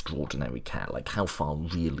extraordinary care. Like, how far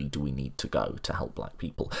really do we need to go to help black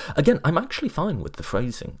people? Again, I'm actually fine with the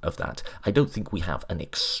phrasing of that. I don't think we have an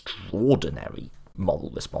extraordinary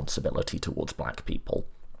moral responsibility towards black people.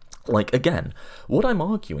 Like, again, what I'm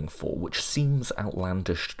arguing for, which seems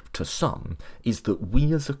outlandish to some, is that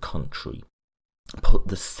we as a country put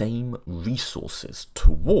the same resources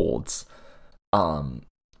towards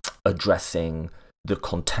addressing the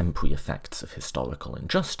contemporary effects of historical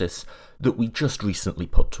injustice that we just recently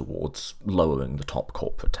put towards lowering the top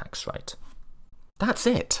corporate tax rate. That's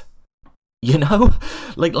it. You know?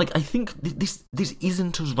 Like I think this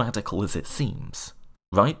isn't as radical as it seems,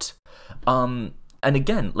 right? And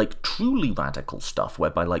again, like truly radical stuff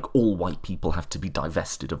whereby like all white people have to be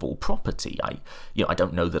divested of all property. I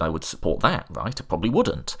don't know that I would support that, right? I probably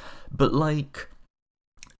wouldn't. But like,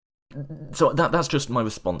 so that's just my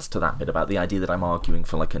response to that bit about the idea that I'm arguing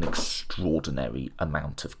for like an extraordinary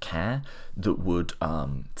amount of care that would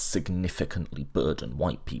significantly burden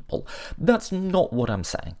white people. That's not what I'm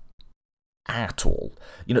saying at all.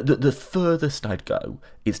 You know, the furthest I'd go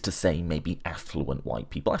is to say maybe affluent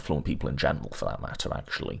people in general for that matter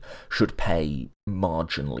actually, should pay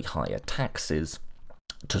marginally higher taxes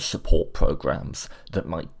to support programs that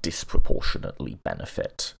might disproportionately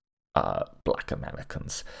benefit black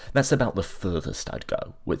Americans. That's about the furthest I'd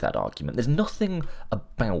go with that argument. There's nothing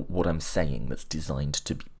about what I'm saying that's designed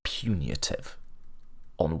to be punitive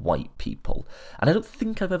on white people, and I don't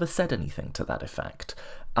think I've ever said anything to that effect.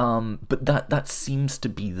 But that seems to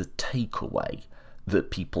be the takeaway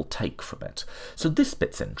that people take from it. So this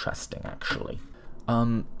bit's interesting, actually.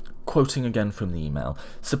 Quoting again from the email,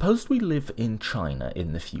 suppose we live in China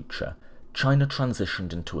in the future. China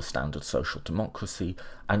transitioned into a standard social democracy,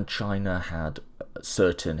 and China had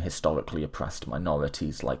certain historically oppressed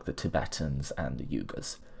minorities like the Tibetans and the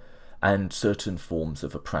Uyghurs, and certain forms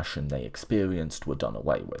of oppression they experienced were done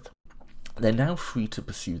away with. They're now free to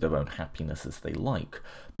pursue their own happiness as they like,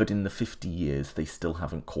 but in the 50 years they still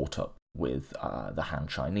haven't caught up with the Han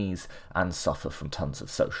Chinese and suffer from tons of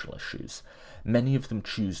social issues. Many of them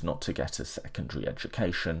choose not to get a secondary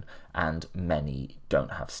education, and many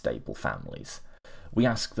don't have stable families. We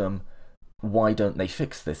ask them, why don't they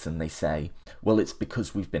fix this? And they say, well, it's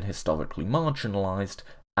because we've been historically marginalised,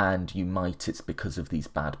 and it's because of these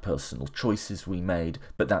bad personal choices we made,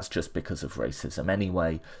 but that's just because of racism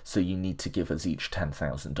anyway, so you need to give us each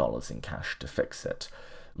 $10,000 in cash to fix it.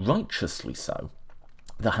 Righteously so.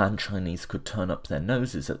 The Han Chinese could turn up their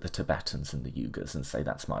noses at the Tibetans and the Uyghurs and say,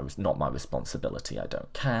 that's not my responsibility, I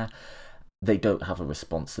don't care. They don't have a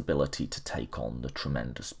responsibility to take on the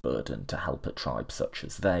tremendous burden to help a tribe such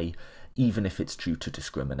as they. Even if it's due to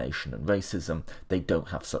discrimination and racism, they don't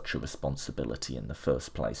have such a responsibility in the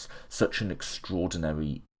first place. Such an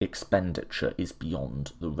extraordinary expenditure is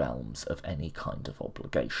beyond the realms of any kind of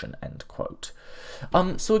obligation, end quote.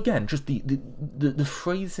 So again, just the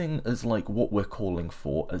phrasing as like what we're calling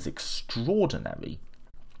for as extraordinary,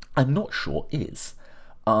 I'm not sure is.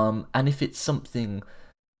 And if it's something...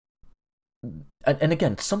 And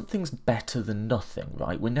again, something's better than nothing,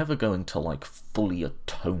 right? We're never going to, like, fully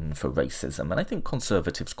atone for racism. And I think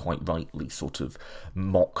conservatives quite rightly sort of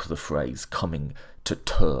mock the phrase coming to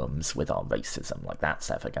terms with our racism, like that's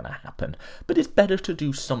ever going to happen. But it's better to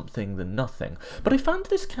do something than nothing. But I found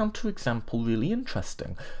this counterexample really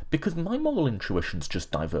interesting, because my moral intuitions just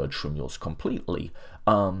diverge from yours completely.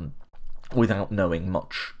 Without knowing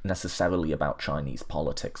much necessarily about Chinese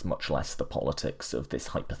politics, much less the politics of this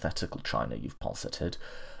hypothetical China you've posited,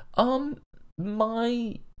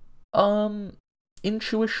 my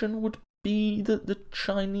intuition would be that the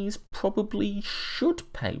Chinese probably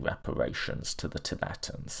should pay reparations to the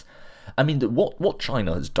Tibetans. I mean, what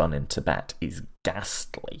China has done in Tibet is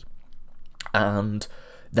ghastly, and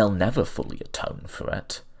they'll never fully atone for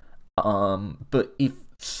it. But if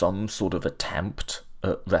some sort of attempt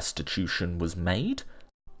restitution was made,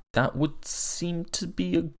 that would seem to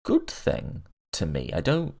be a good thing to me. I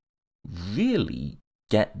don't really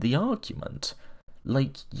get the argument.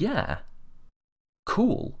 Like, yeah,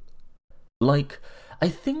 cool. Like, I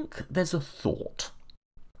think there's a thought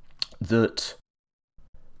that,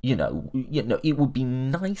 it would be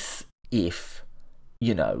nice if,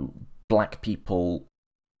 black people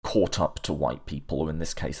caught up to white people, or in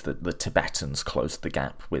this case, the Tibetans closed the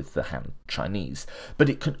gap with the Han Chinese. But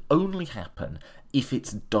it can only happen if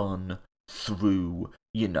it's done through,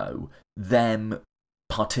 them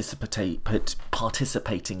participating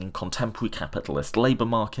in contemporary capitalist labour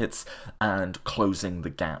markets and closing the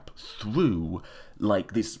gap through,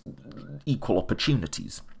 like, this equal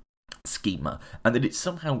opportunities schema, and that it's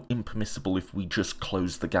somehow impermissible if we just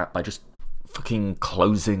close the gap by just fucking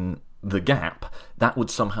closing the gap. That would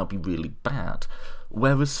somehow be really bad.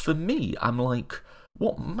 Whereas for me, I'm like,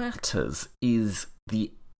 what matters is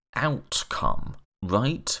the outcome,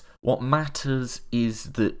 right? What matters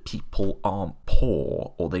is that people aren't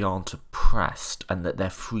poor or they aren't oppressed and that they're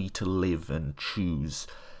free to live and choose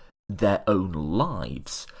their own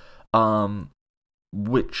lives,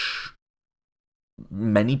 which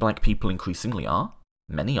many black people increasingly are,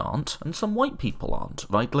 many aren't, and some white people aren't,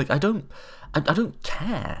 right? Like, I don't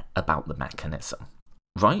care about the mechanism,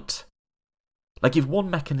 right? Like, if one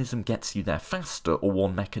mechanism gets you there faster, or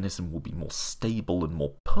one mechanism will be more stable and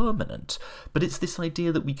more permanent, but it's this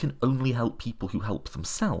idea that we can only help people who help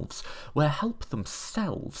themselves, where help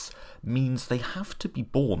themselves means they have to be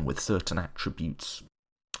born with certain attributes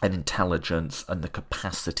and intelligence and the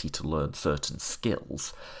capacity to learn certain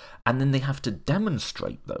skills, and then they have to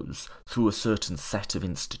demonstrate those through a certain set of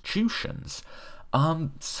institutions.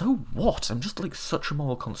 So what? I'm just like such a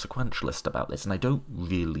moral consequentialist about this, and I don't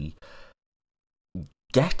really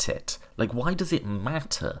get it. Like, why does it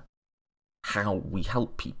matter how we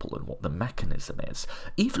help people and what the mechanism is?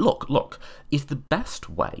 If the best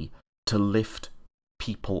way to lift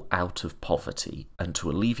people out of poverty and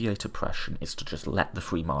to alleviate oppression is to just let the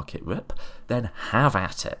free market rip, then have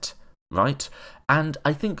at it, right? And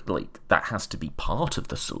I think, like, that has to be part of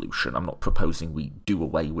the solution. I'm not proposing we do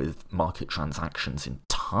away with market transactions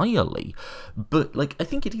entirely, but, like, I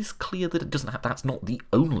think it is clear that that's not the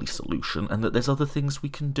only solution and that there's other things we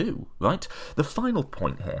can do, right? The final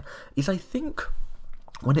point here is, I think,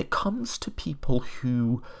 when it comes to people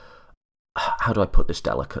who, how do I put this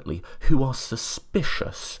delicately, who are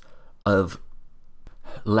suspicious of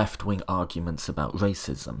left-wing arguments about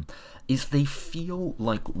racism, is they feel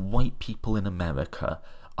like white people in America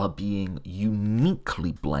are being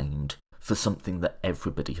uniquely blamed for something that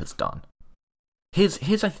everybody has done.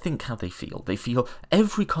 Here's I think how they feel. They feel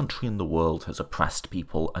every country in the world has oppressed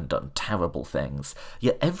people and done terrible things,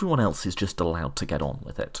 yet everyone else is just allowed to get on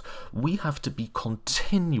with it. We have to be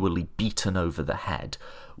continually beaten over the head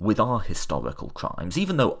with our historical crimes,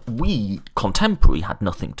 even though we, contemporary, had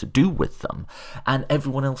nothing to do with them, and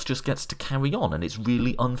everyone else just gets to carry on, and it's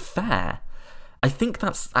really unfair. I think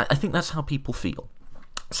that's how people feel.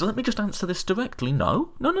 So let me just answer this directly. No.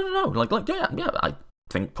 Yeah, I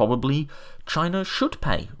think probably China should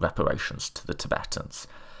pay reparations to the Tibetans.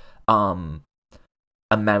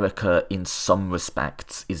 America, in some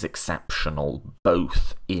respects, is exceptional,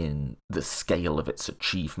 both in the scale of its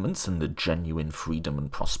achievements and the genuine freedom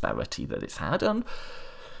and prosperity that it's had, and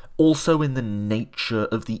also in the nature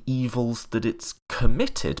of the evils that it's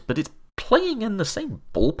committed, but it's playing in the same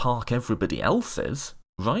ballpark everybody else is,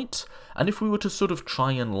 right? And if we were to sort of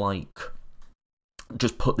try and, like,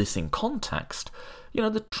 just put this in context,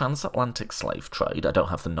 the transatlantic slave trade, I don't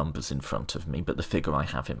have the numbers in front of me, but the figure I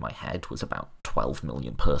have in my head was about 12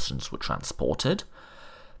 million persons were transported.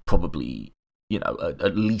 Probably,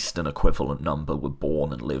 at least an equivalent number were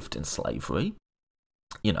born and lived in slavery.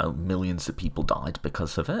 Millions of people died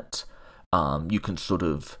because of it. You can sort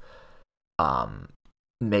of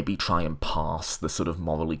maybe try and pass the sort of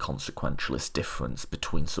morally consequentialist difference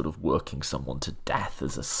between sort of working someone to death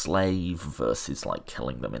as a slave versus, like,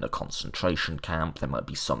 killing them in a concentration camp. There might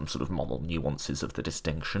be some sort of moral nuances of the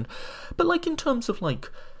distinction. But, like, in terms of,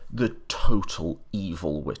 like, the total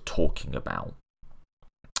evil we're talking about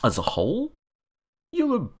as a whole,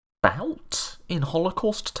 you're about in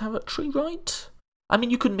Holocaust territory, right? I mean,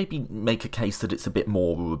 you could maybe make a case that it's a bit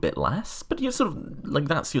more or a bit less, but you're sort of, like,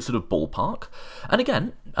 that's your sort of ballpark. And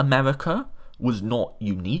again, America was not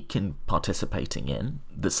unique in participating in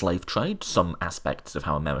the slave trade. Some aspects of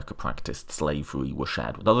how America practiced slavery were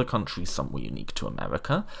shared with other countries. Some were unique to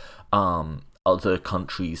America. Other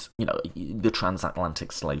countries, the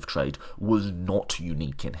transatlantic slave trade was not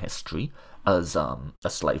unique in history as a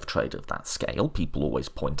slave trade of that scale. People always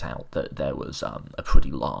point out that there was a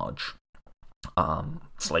pretty large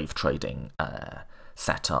slave trading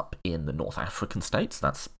set up in the North African states.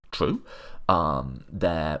 That's true.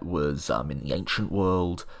 There was in the ancient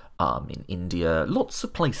world, in India, lots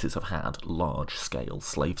of places have had large-scale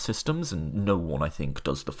slave systems, and no one, I think,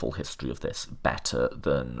 does the full history of this better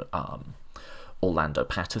than Orlando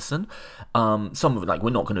Patterson. Some of it, like,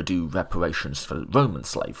 we're not going to do reparations for Roman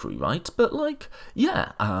slavery, right? But, like,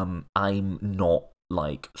 yeah, I'm not,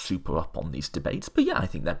 like, super up on these debates, but yeah, I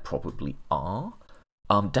think there probably are.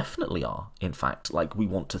 Definitely are, in fact. Like, we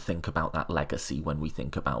want to think about that legacy when we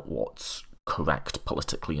think about what's correct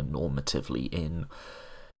politically and normatively in,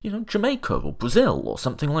 Jamaica or Brazil or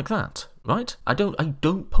something like that, right? I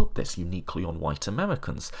don't put this uniquely on white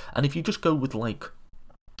Americans. And if you just go with, like,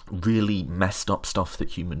 really messed up stuff that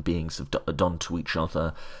human beings have done to each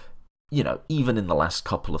other, even in the last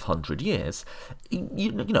couple of 100 years,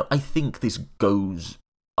 I think this goes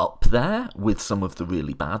up there with some of the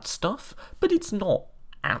really bad stuff, but it's not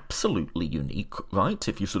absolutely unique, right?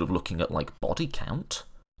 If you're sort of looking at, like, body count.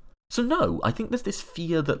 So no, I think there's this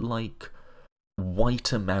fear that, like,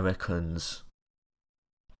 white Americans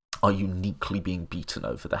are uniquely being beaten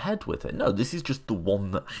over the head with it. No, this is just the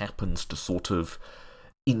one that happens to sort of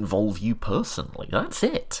involve you personally. That's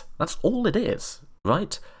it. That's all it is,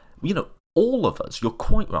 right? All of us, you're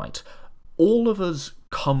quite right, all of us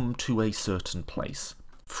come to a certain place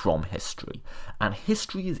from history, and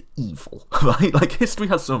history is evil, right? Like, history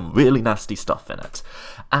has some really nasty stuff in it,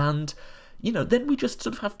 and then we just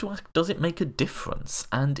sort of have to ask, does it make a difference?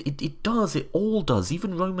 And it does, it all does,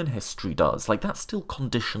 even Roman history does. Like, that still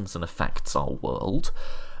conditions and affects our world.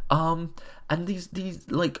 And these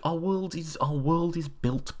like, our world is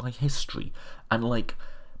built by history, and, like,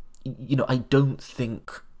 I don't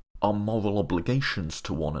think our moral obligations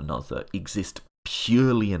to one another exist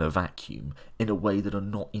purely in a vacuum, in a way that are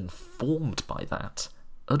not informed by that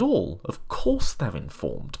at all. Of course they're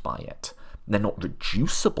informed by it. They're not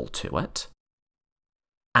reducible to it.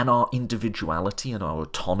 And our individuality and our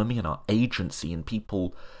autonomy and our agency and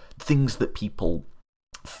things that people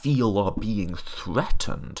feel are being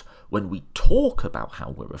threatened when we talk about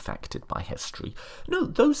how we're affected by history, no,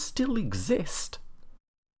 those still exist,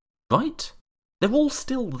 right? They're all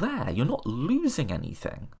still there. You're not losing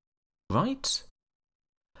anything, right?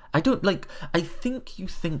 I think you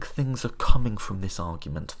think things are coming from this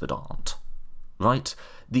argument that aren't, right?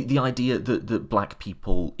 The idea that black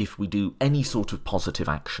people, if we do any sort of positive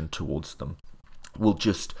action towards them, will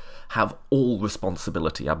just have all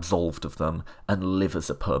responsibility absolved of them and live as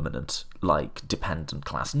a permanent, like, dependent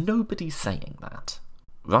class. Nobody's saying that,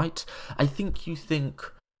 right? I think you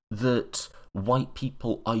think that white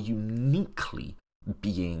people are uniquely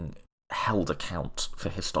being held account for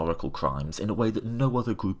historical crimes in a way that no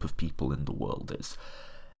other group of people in the world is.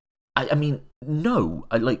 I mean, no.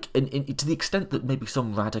 To the extent that maybe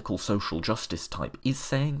some radical social justice type is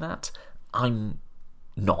saying that, I'm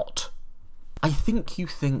not. I think you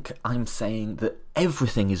think I'm saying that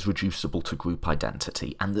everything is reducible to group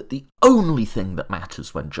identity, and that the only thing that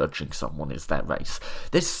matters when judging someone is their race.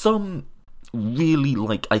 There's some really,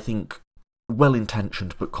 I think,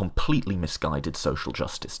 well-intentioned but completely misguided social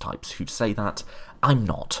justice types who say that. I'm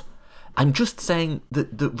not. I'm just saying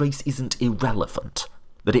that race isn't irrelevant,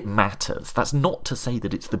 that it matters. That's not to say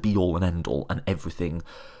that it's the be-all and end-all and everything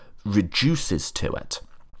reduces to it.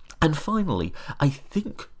 And finally, I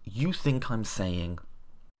think you think I'm saying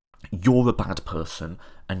you're a bad person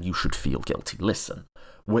and you should feel guilty. Listen,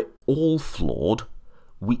 we're all flawed.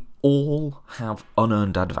 We all have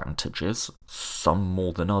unearned advantages, some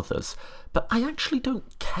more than others, but I actually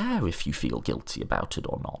don't care if you feel guilty about it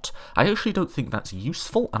or not. I actually don't think that's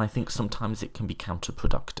useful, and I think sometimes it can be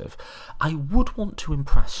counterproductive. I would want to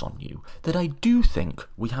impress on you that I do think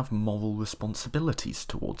we have moral responsibilities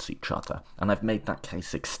towards each other, and I've made that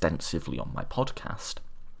case extensively on my podcast,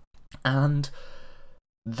 and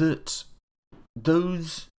that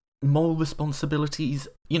those moral responsibilities,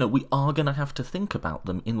 we are going to have to think about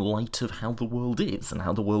them in light of how the world is, and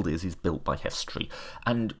how the world is built by history.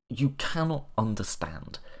 And you cannot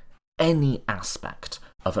understand any aspect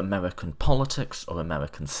of American politics or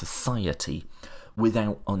American society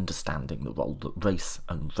without understanding the role that race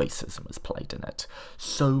and racism has played in it.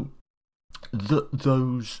 So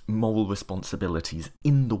those moral responsibilities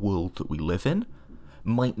in the world that we live in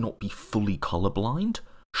might not be fully colourblind,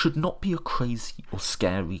 should not be a crazy or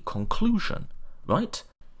scary conclusion, right?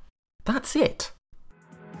 That's it.